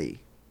wealthy?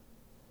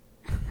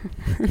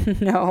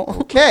 No.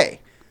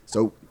 Okay.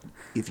 So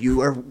if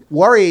you are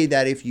worried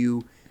that if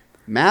you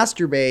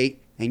masturbate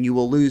and you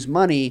will lose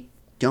money,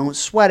 don't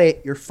sweat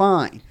it. You're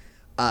fine.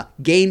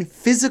 Gain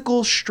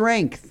physical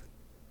strength.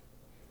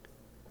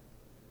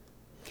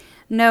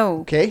 No.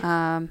 Okay.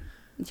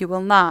 You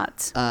will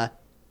not.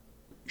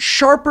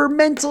 Sharper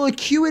mental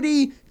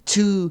acuity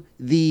to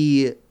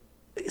the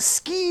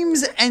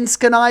schemes and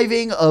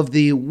conniving of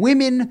the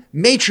women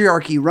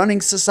matriarchy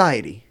running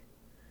society.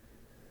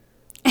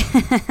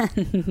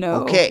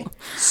 No. Okay.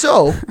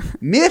 So,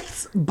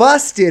 myths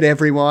busted,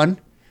 everyone.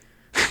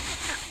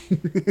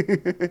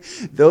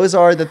 Those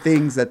are the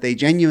things that they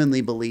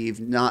genuinely believe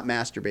not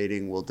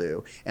masturbating will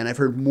do. And I've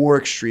heard more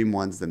extreme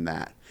ones than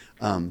that.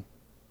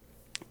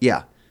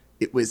 Yeah.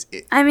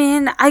 I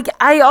mean,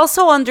 I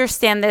also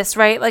understand this,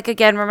 right? Like,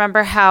 again,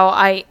 remember how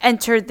I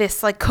entered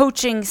this like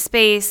coaching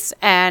space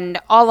and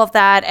all of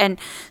that. And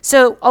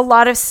so a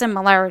lot of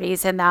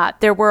similarities in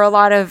that. There were a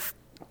lot of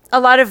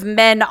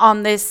men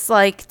on this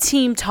like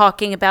team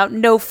talking about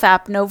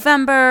NoFap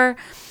November.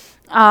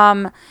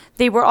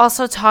 They were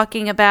also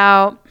talking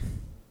about,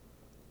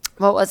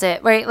 what was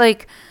it? Right?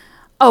 Like,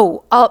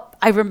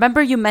 I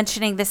remember you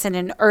mentioning this in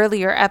an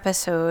earlier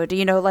episode,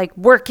 you know, like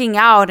working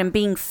out and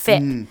being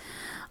fit.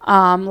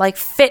 Like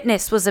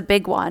fitness was a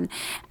big one.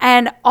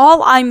 And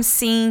all I'm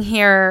seeing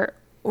here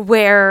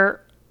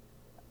where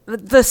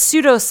the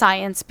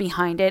pseudoscience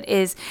behind it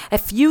is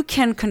if you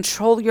can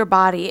control your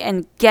body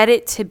and get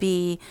it to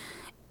be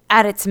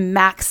at its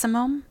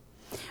maximum,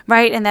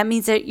 right? And that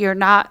means that you're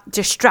not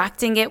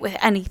distracting it with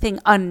anything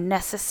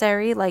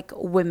unnecessary like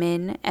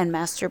women and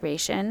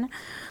masturbation,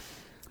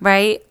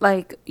 right?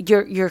 Like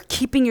you're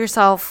keeping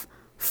yourself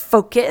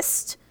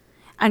focused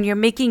and you're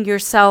making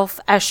yourself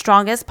as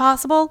strong as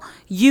possible.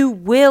 You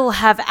will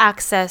have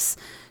access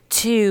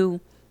to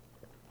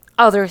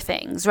other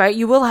things, right?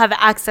 You will have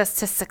access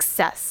to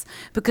success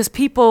because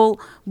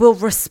people will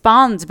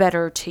respond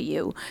better to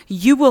you.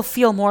 You will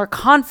feel more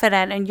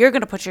confident and you're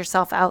going to put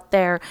yourself out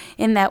there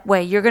in that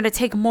way. You're going to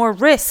take more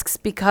risks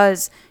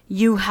because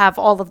you have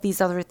all of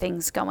these other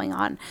things going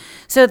on.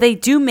 So they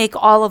do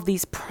make all of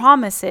these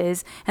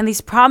promises, and these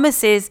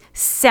promises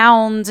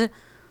sound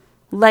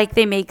like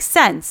they make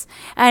sense.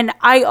 And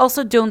I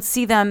also don't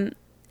see them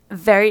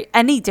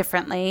any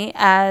differently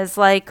as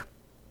like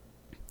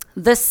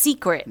The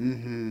Secret.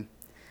 Mm-hmm.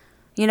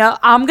 You know,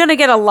 I'm going to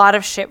get a lot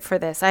of shit for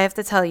this, I have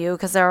to tell you,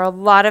 because there are a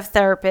lot of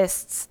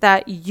therapists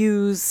that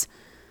use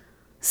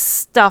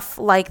stuff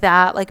like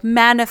that, like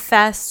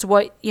manifest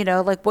what, you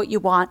know, like what you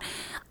want.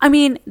 I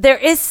mean, there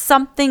is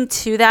something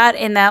to that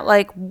in that,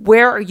 like,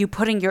 where are you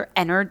putting your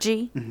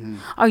energy? Mm-hmm.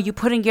 Are you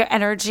putting your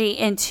energy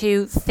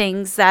into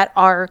things that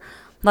are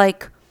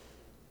like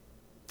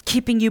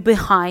keeping you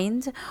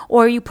behind,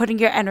 or are you putting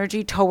your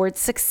energy towards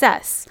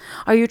success?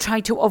 Are you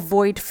trying to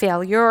avoid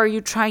failure, or are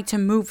you trying to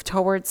move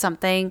towards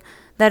something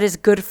that is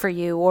good for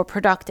you or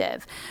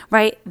productive,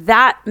 right?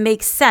 That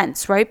makes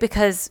sense, right?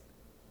 Because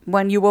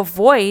when you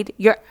avoid,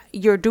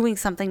 you're doing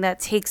something that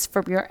takes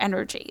from your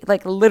energy,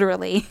 like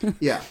literally.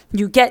 Yeah.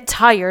 You get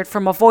tired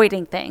from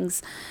avoiding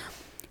things.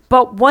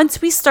 But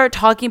once we start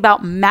talking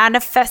about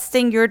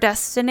manifesting your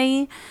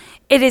destiny,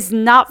 it is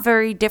not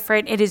very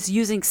different. It is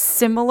using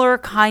similar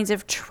kinds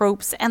of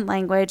tropes and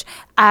language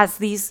as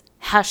these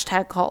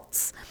hashtag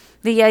cults.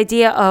 The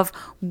idea of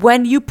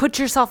when you put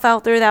yourself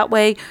out there that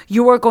way,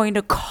 you are going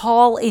to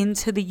call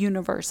into the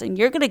universe and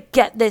you're going to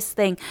get this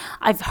thing.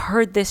 I've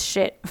heard this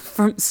shit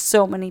from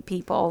so many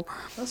people.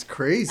 That's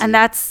crazy. And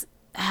that's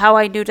how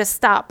I knew to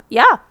stop.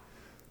 Yeah.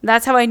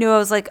 That's how I knew. I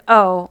was like,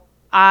 oh,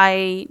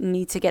 I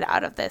need to get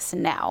out of this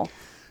now.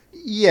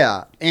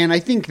 Yeah. And I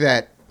think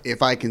that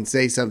if I can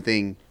say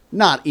something,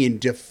 not in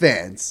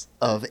defense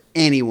of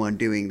anyone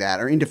doing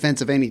that or in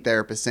defense of any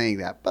therapist saying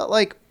that, but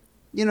like,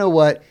 you know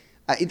what?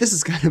 This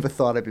is kind of a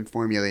thought I've been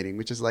formulating,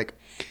 which is like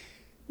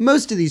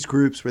most of these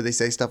groups where they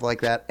say stuff like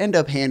that end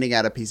up handing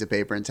out a piece of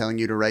paper and telling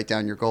you to write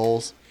down your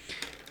goals.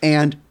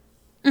 And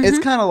it's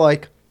kind of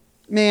like,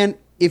 man,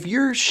 if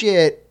your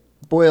shit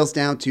boils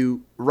down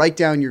to write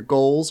down your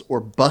goals or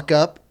buck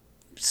up,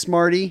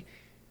 smarty,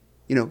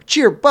 you know,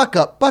 cheer, buck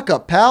up,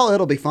 pal,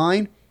 it'll be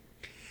fine.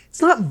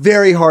 It's not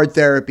very hard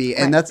therapy,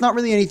 and that's not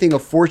really anything a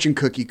fortune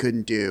cookie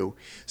couldn't do.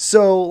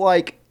 So,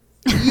 like,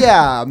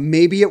 yeah,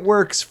 maybe it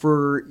works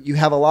for you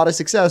have a lot of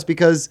success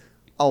because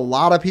a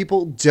lot of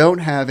people don't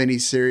have any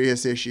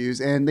serious issues,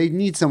 and they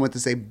need someone to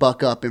say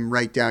buck up and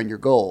write down your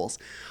goals.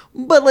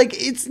 But, like,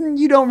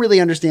 you don't really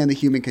understand the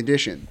human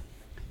condition.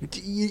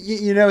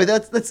 You know,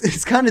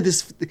 it's kind of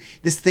this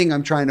thing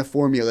I'm trying to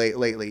formulate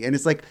lately, and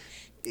it's like,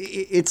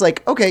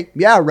 okay,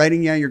 yeah,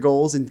 writing down your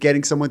goals and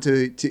getting someone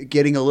to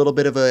getting a little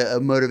bit of a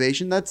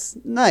motivation, that's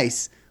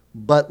nice.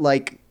 But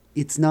like,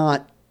 it's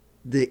not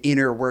the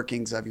inner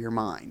workings of your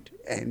mind,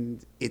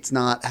 and it's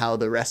not how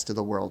the rest of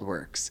the world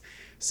works.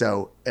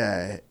 So,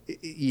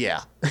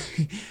 yeah,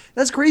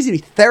 that's crazy.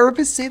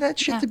 Therapists say that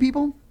shit to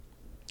people?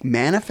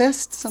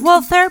 Manifest something?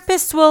 Well,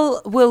 therapists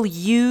will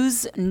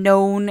use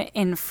known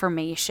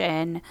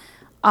information.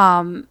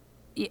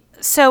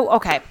 So,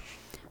 okay.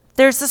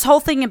 There's this whole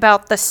thing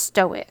about the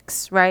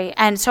Stoics, right?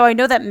 And so I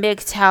know that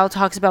MGTOW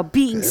talks about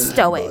being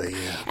stoic.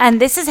 And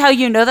this is how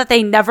you know that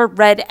they never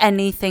read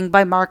anything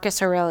by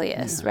Marcus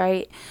Aurelius,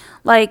 right?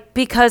 Like,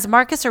 because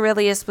Marcus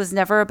Aurelius was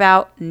never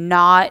about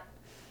not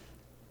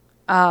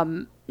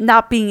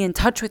being in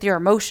touch with your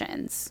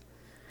emotions.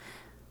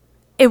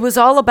 It was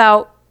all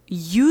about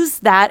use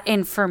that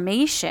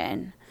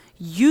information.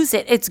 Use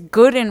it. It's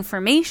good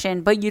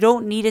information, but you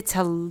don't need it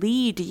to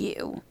lead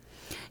you.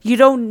 You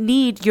don't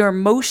need your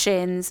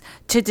emotions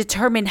to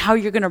determine how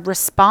you're going to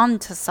respond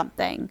to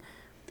something,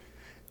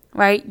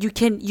 right? You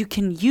can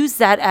use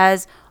that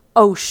as,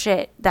 oh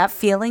shit, that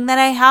feeling that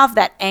I have,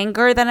 that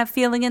anger that I'm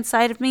feeling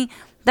inside of me,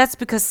 that's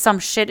because some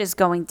shit is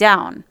going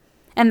down.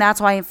 And that's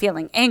why I'm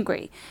feeling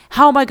angry.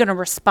 How am I going to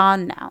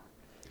respond now?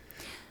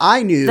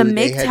 I knew the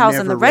they had MGTOWs never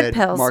and the red read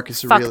pills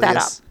Marcus fuck Aurelius that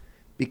up.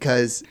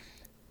 because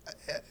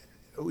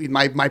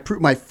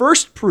my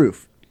first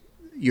proof,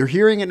 you're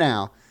hearing it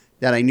now,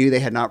 that I knew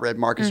they had not read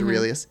Marcus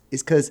Aurelius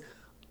is because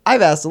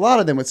I've asked a lot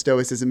of them what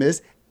Stoicism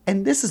is,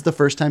 and this is the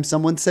first time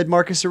someone said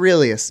Marcus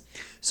Aurelius.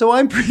 So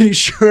I'm pretty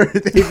sure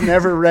they've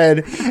never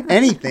read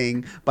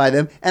anything by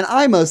them. And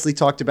I mostly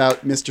talked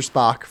about Mr.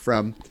 Spock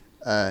from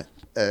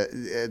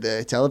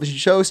the television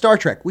show Star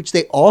Trek, which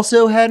they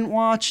also hadn't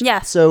watched.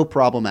 Yeah. So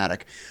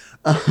problematic.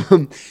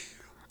 On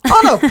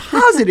a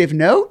positive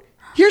note,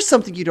 here's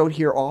something you don't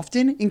hear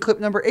often in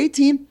clip number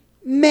 18.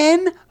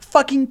 Men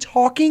fucking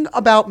talking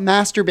about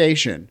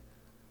masturbation.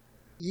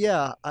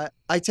 Yeah,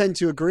 I tend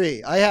to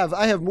agree. I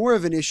have more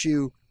of an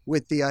issue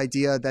with the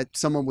idea that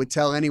someone would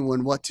tell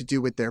anyone what to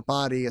do with their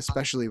body,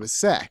 especially with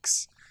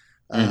sex.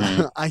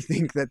 I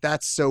think that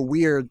that's so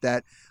weird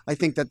that I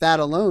think that that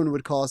alone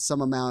would cause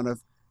some amount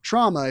of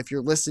trauma if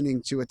you're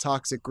listening to a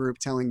toxic group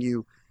telling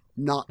you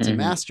not to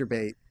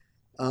masturbate.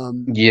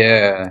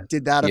 Yeah.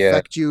 Did that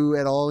affect you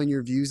at all in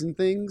your views and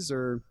things,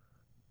 or?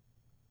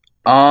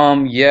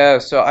 Yeah,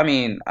 so I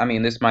mean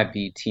this might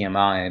be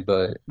TMI,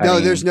 but No,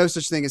 there's no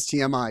such thing as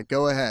TMI.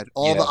 Go ahead.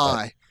 All the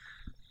I.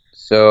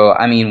 So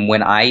I mean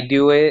when I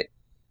do it,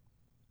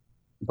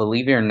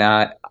 believe it or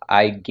not,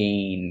 I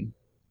gain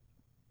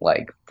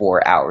like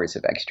 4 hours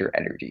of extra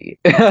energy.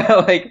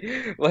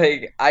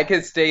 Like I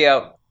could stay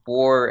up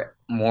 4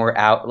 more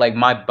out. Like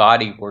my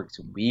body works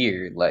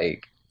weird.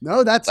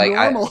 No, that's Like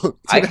normal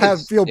I to could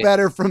feel stay,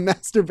 better from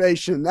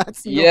masturbation.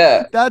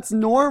 yeah. That's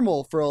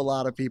normal for a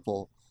lot of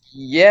people.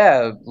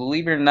 Yeah,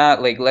 believe it or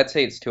not, like let's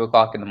say it's 2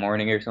 o'clock in the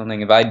morning or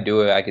something. If I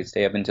do it, I could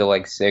stay up until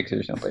like 6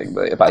 or something.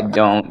 But if I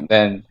don't,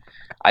 then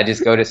I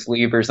just go to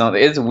sleep or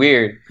something. It's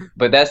weird,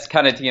 but that's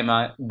kind of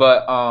TMI.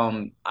 But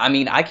I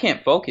mean, I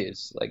can't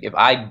focus. Like if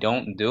I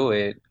don't do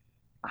it,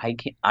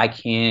 I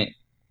can't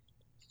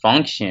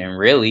function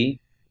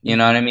really. You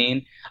know what I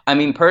mean? I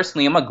mean,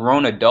 personally, I'm a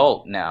grown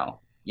adult now.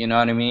 You know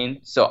what I mean?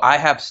 So I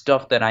have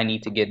stuff that I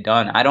need to get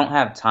done. I don't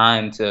have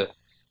time to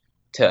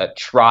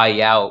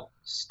try out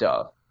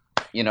stuff.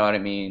 You know what I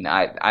mean?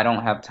 I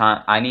don't have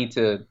time. I need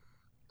to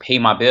pay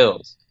my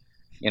bills.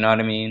 You know what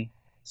I mean?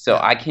 So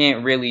I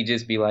can't really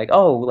just be like,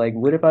 oh, like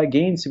what if I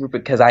gain super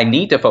because I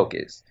need to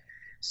focus.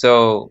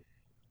 So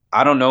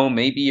I don't know,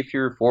 maybe if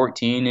you're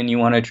 14 and you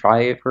want to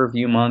try it for a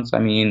few months, I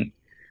mean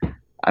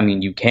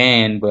you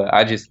can, but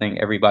I just think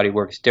everybody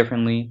works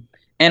differently.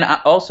 And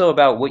also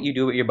about what you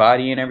do with your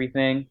body and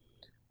everything.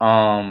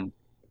 Um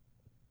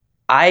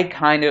I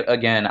kind of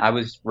again, I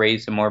was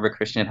raised in more of a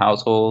Christian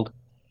household.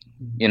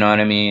 You know what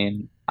I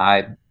mean?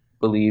 I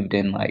believed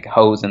in like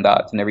hoes and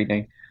dots and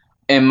everything.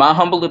 In my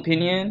humble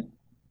opinion,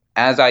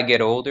 as I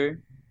get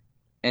older,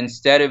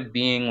 instead of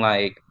being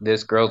like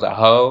this girl's a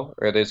hoe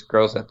or this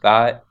girl's a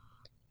thought,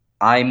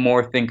 I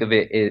more think of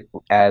it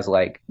as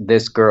like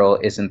this girl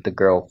isn't the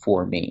girl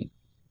for me.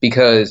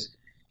 Because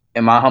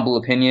in my humble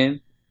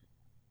opinion,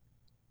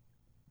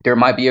 there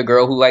might be a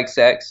girl who likes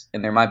sex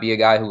and there might be a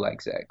guy who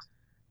likes sex.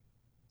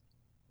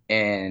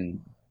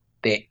 And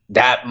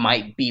that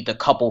might be the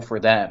couple for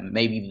them.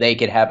 Maybe they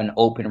could have an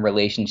open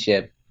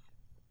relationship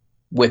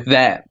with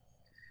them.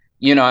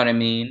 You know what I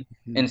mean?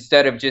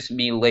 Instead of just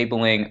me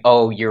labeling,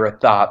 oh, you're a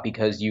thought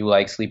because you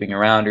like sleeping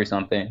around or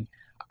something.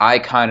 I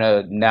kind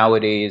of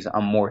nowadays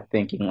I'm more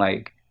thinking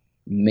like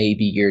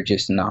maybe you're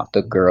just not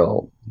the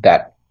girl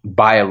that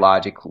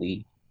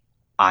biologically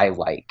I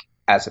like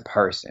as a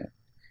person,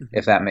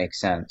 if that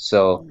makes sense.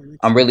 So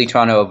I'm really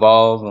trying to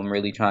evolve. I'm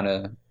really trying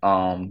to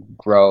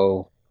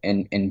grow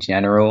in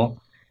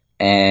general.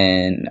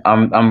 And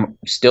I'm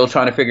still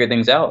trying to figure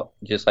things out,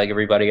 just like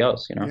everybody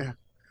else, you know? Yeah.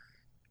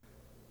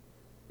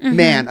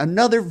 Man,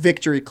 another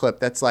victory clip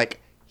that's like,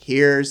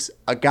 here's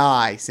a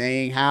guy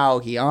saying how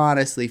he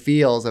honestly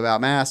feels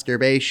about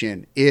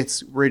masturbation.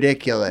 It's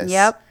ridiculous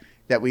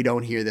that we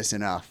don't hear this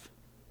enough.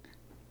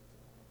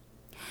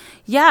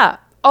 Yeah.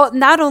 Oh,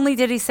 not only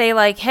did he say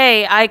like,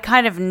 hey, I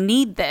kind of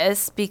need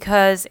this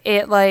because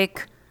it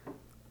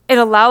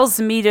allows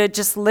me to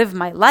just live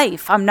my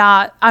life. I'm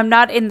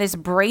not in this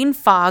brain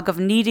fog of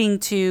needing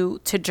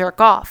to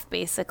jerk off,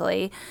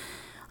 basically.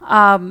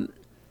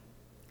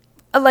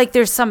 Like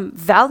there's some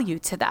value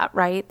to that,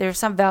 right? There's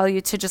some value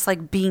to just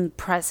like being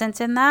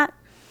present in that.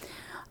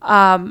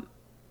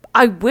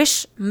 I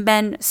wish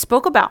men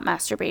spoke about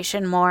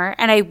masturbation more,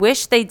 and I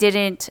wish they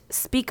didn't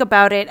speak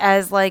about it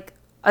as like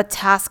a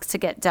task to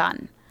get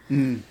done.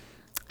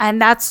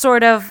 And that's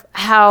sort of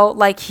how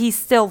like he's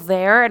still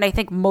there, and I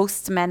think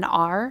most men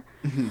are.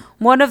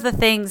 One of the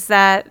things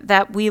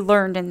that we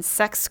learned in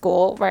sex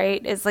school,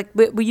 right, is like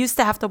we used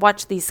to have to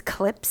watch these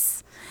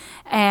clips,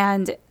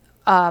 and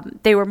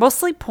they were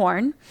mostly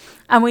porn,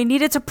 and we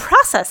needed to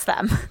process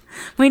them.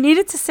 We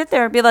needed to sit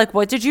there and be like,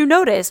 what did you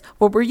notice?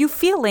 What were you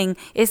feeling?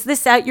 Is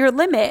this at your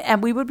limit?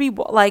 And we would be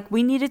like,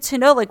 we needed to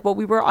know like what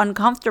we were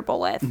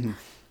uncomfortable with.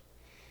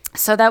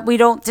 So that we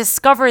don't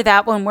discover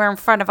that when we're in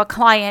front of a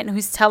client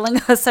who's telling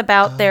us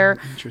about their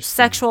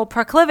sexual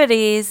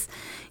proclivities.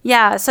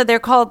 Yeah, so they're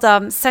called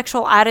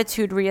sexual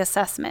attitude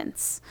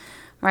reassessments,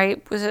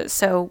 right?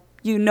 So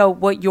you know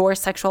what your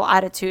sexual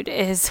attitude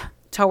is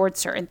towards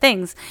certain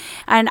things.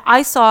 And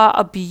I saw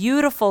a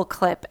beautiful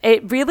clip.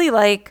 It really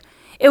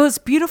it was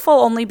beautiful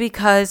only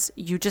because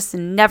you just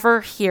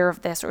never hear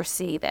of this or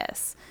see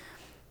this.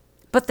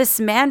 But this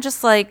man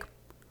just like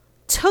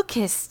took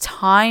his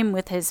time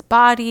with his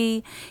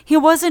body. He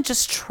wasn't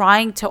just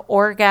trying to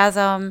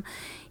orgasm.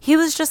 He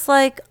was just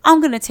like, I'm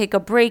going to take a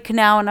break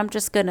now and I'm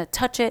just going to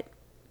touch it.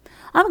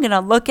 I'm going to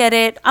look at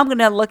it. I'm going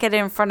to look at it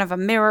in front of a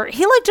mirror.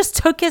 He like just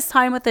took his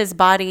time with his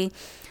body,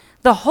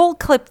 The whole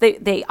clip,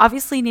 they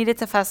obviously needed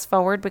to fast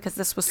forward because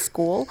this was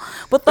school,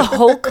 but the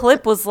whole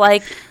clip was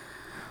like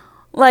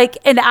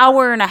an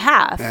hour and a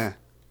half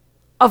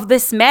of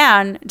this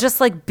man just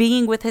like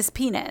being with his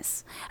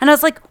penis. And I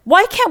was like,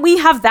 why can't we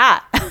have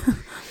that?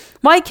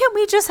 Why can't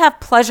we just have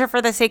pleasure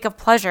for the sake of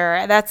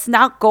pleasure? That's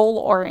not goal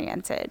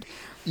oriented.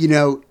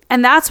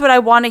 And that's what I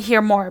want to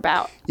hear more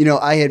about.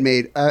 I've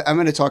made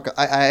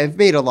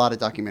a lot of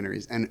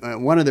documentaries.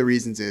 And one of the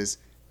reasons is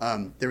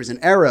there was an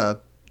era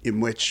in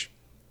which,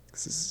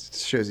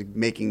 this shows you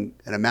making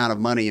an amount of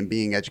money and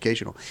being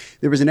educational.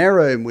 There was an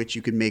era in which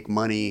you could make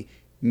money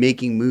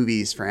making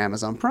movies for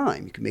Amazon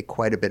Prime. You could make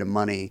quite a bit of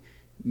money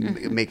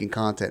making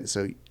content.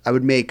 So I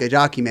would make a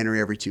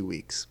documentary every 2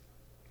 weeks.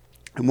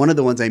 And one of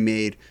the ones I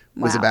made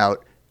was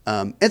about,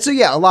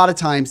 a lot of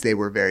times they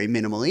were very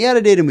minimally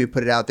edited and we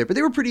put it out there, but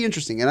they were pretty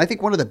interesting. And I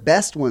think one of the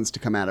best ones to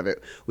come out of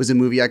it was a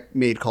movie I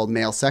made called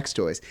Male Sex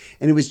Toys.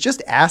 And it was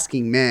just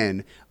asking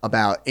men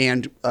about,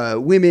 and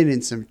women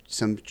and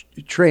some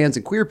trans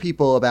and queer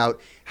people about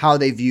how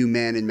they view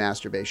men and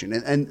masturbation.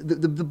 And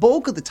the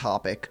bulk of the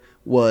topic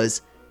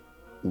was,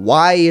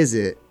 why is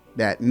it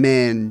that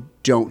men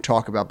don't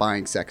talk about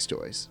buying sex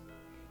toys?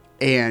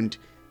 And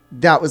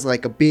that was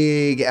like a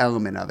big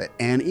element of it.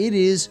 And it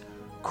is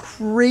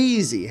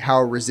crazy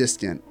how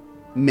resistant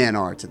men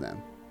are to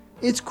them.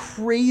 It's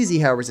crazy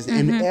how resistant.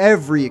 And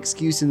every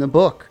excuse in the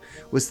book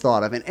was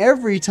thought of. And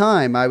every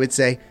time I would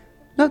say,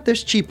 no,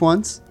 there's cheap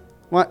ones.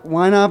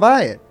 Why not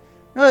buy it?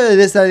 Oh,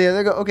 this, that, the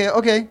other. Go,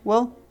 okay,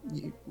 well,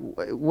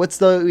 what's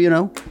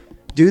the,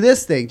 do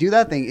this thing, do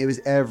that thing. It was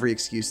every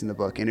excuse in the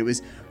book. And it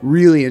was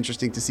really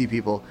interesting to see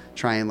people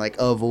try and like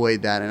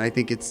avoid that. And I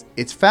think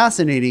it's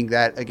fascinating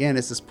that, again,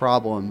 it's this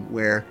problem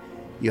where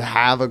you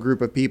have a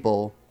group of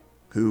people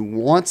who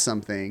want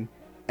something,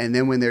 and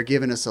then when they're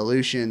given a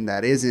solution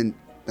that isn't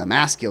the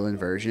masculine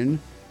version,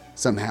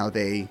 somehow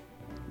they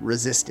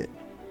resist it.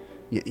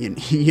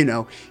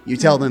 You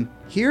tell them,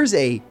 here's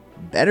a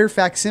better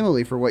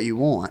facsimile for what you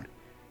want.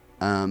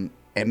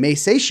 It may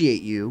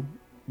satiate you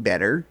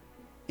better,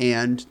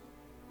 and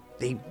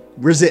they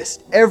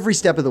resist every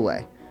step of the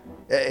way.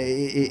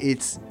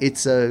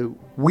 It's a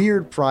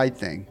weird pride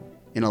thing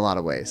in a lot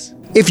of ways.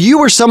 If you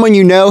or someone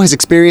you know has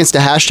experienced a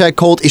hashtag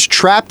cult, is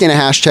trapped in a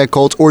hashtag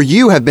cult, or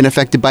you have been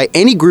affected by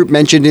any group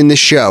mentioned in this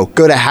show,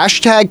 go to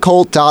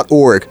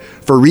hashtagcult.org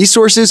for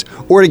resources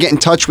or to get in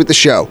touch with the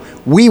show.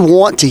 We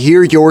want to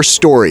hear your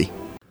story.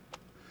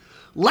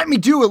 Let me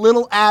do a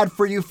little ad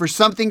for you for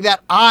something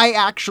that I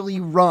actually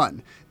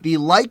run. The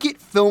Like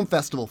It Film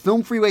Festival,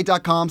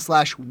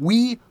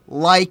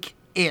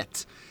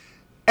 filmfreeway.com/WeLikeIt.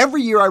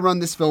 Every year I run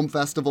this film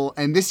festival,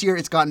 and this year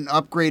it's gotten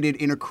upgraded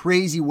in a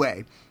crazy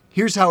way.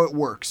 Here's how it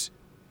works.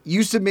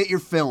 You submit your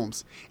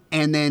films,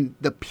 and then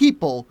the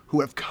people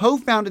who have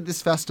co-founded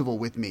this festival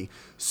with me,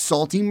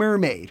 Salty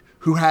Mermaid,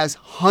 who has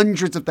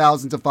hundreds of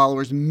thousands of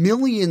followers,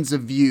 millions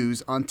of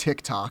views on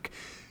TikTok,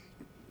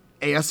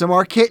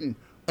 ASMR Kitten,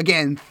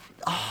 again,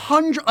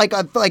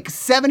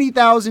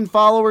 70,000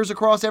 followers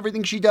across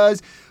everything she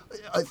does,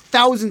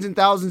 thousands and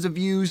thousands of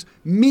views,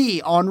 me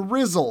on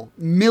Rizzle,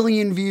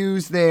 million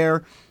views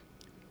there.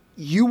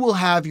 You will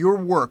have your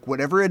work,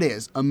 whatever it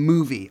is, a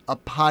movie, a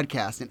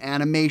podcast, an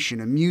animation,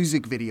 a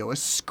music video, a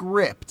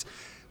script,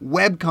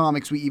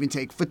 webcomics we even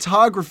take,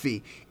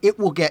 photography. It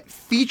will get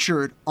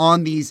featured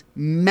on these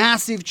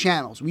massive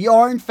channels. We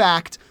are, in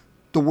fact,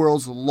 the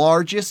world's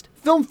largest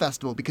film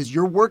festival because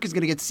your work is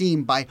going to get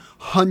seen by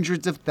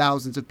hundreds of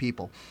thousands of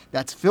people.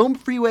 That's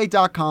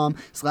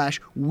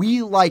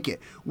filmfreeway.com/WeLikeIt.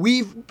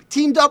 We've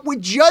teamed up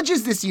with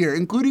judges this year,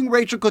 including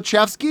Rachel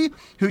Kochevsky,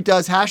 who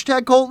does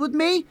hashtag cult with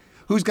me,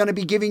 who's going to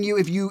be giving you,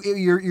 if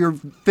your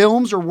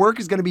films or work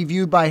is going to be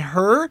viewed by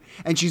her,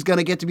 and she's going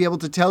to get to be able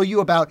to tell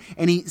you about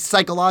any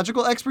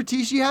psychological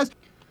expertise she has.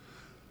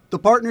 The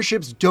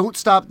partnerships don't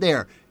stop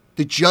there.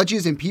 The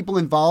judges and people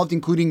involved,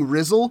 including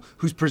Rizzle,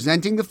 who's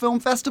presenting the film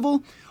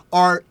festival,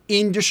 are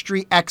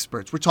industry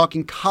experts. We're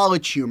talking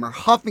College Humor,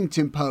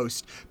 Huffington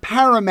Post,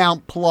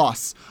 Paramount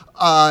Plus,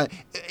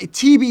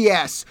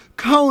 TBS,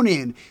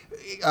 Conan.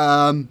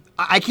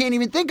 I can't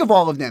even think of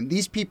all of them.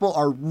 These people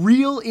are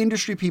real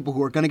industry people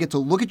who are going to get to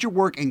look at your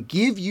work and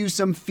give you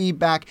some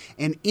feedback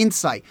and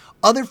insight.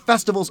 Other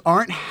festivals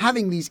aren't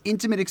having these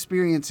intimate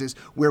experiences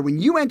where when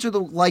you enter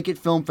the Like It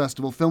Film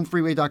Festival,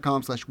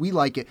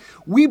 filmfreeway.com/WeLikeIt,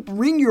 we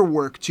bring your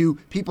work to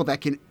people that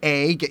can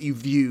A, get you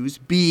views,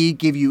 B,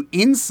 give you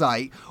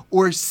insight,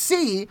 or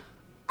C,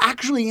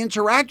 actually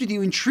interact with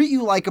you and treat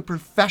you like a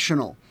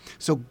professional.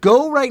 So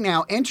go right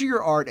now, enter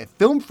your art at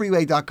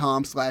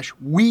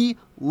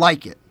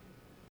filmfreeway.com/WeLikeIt.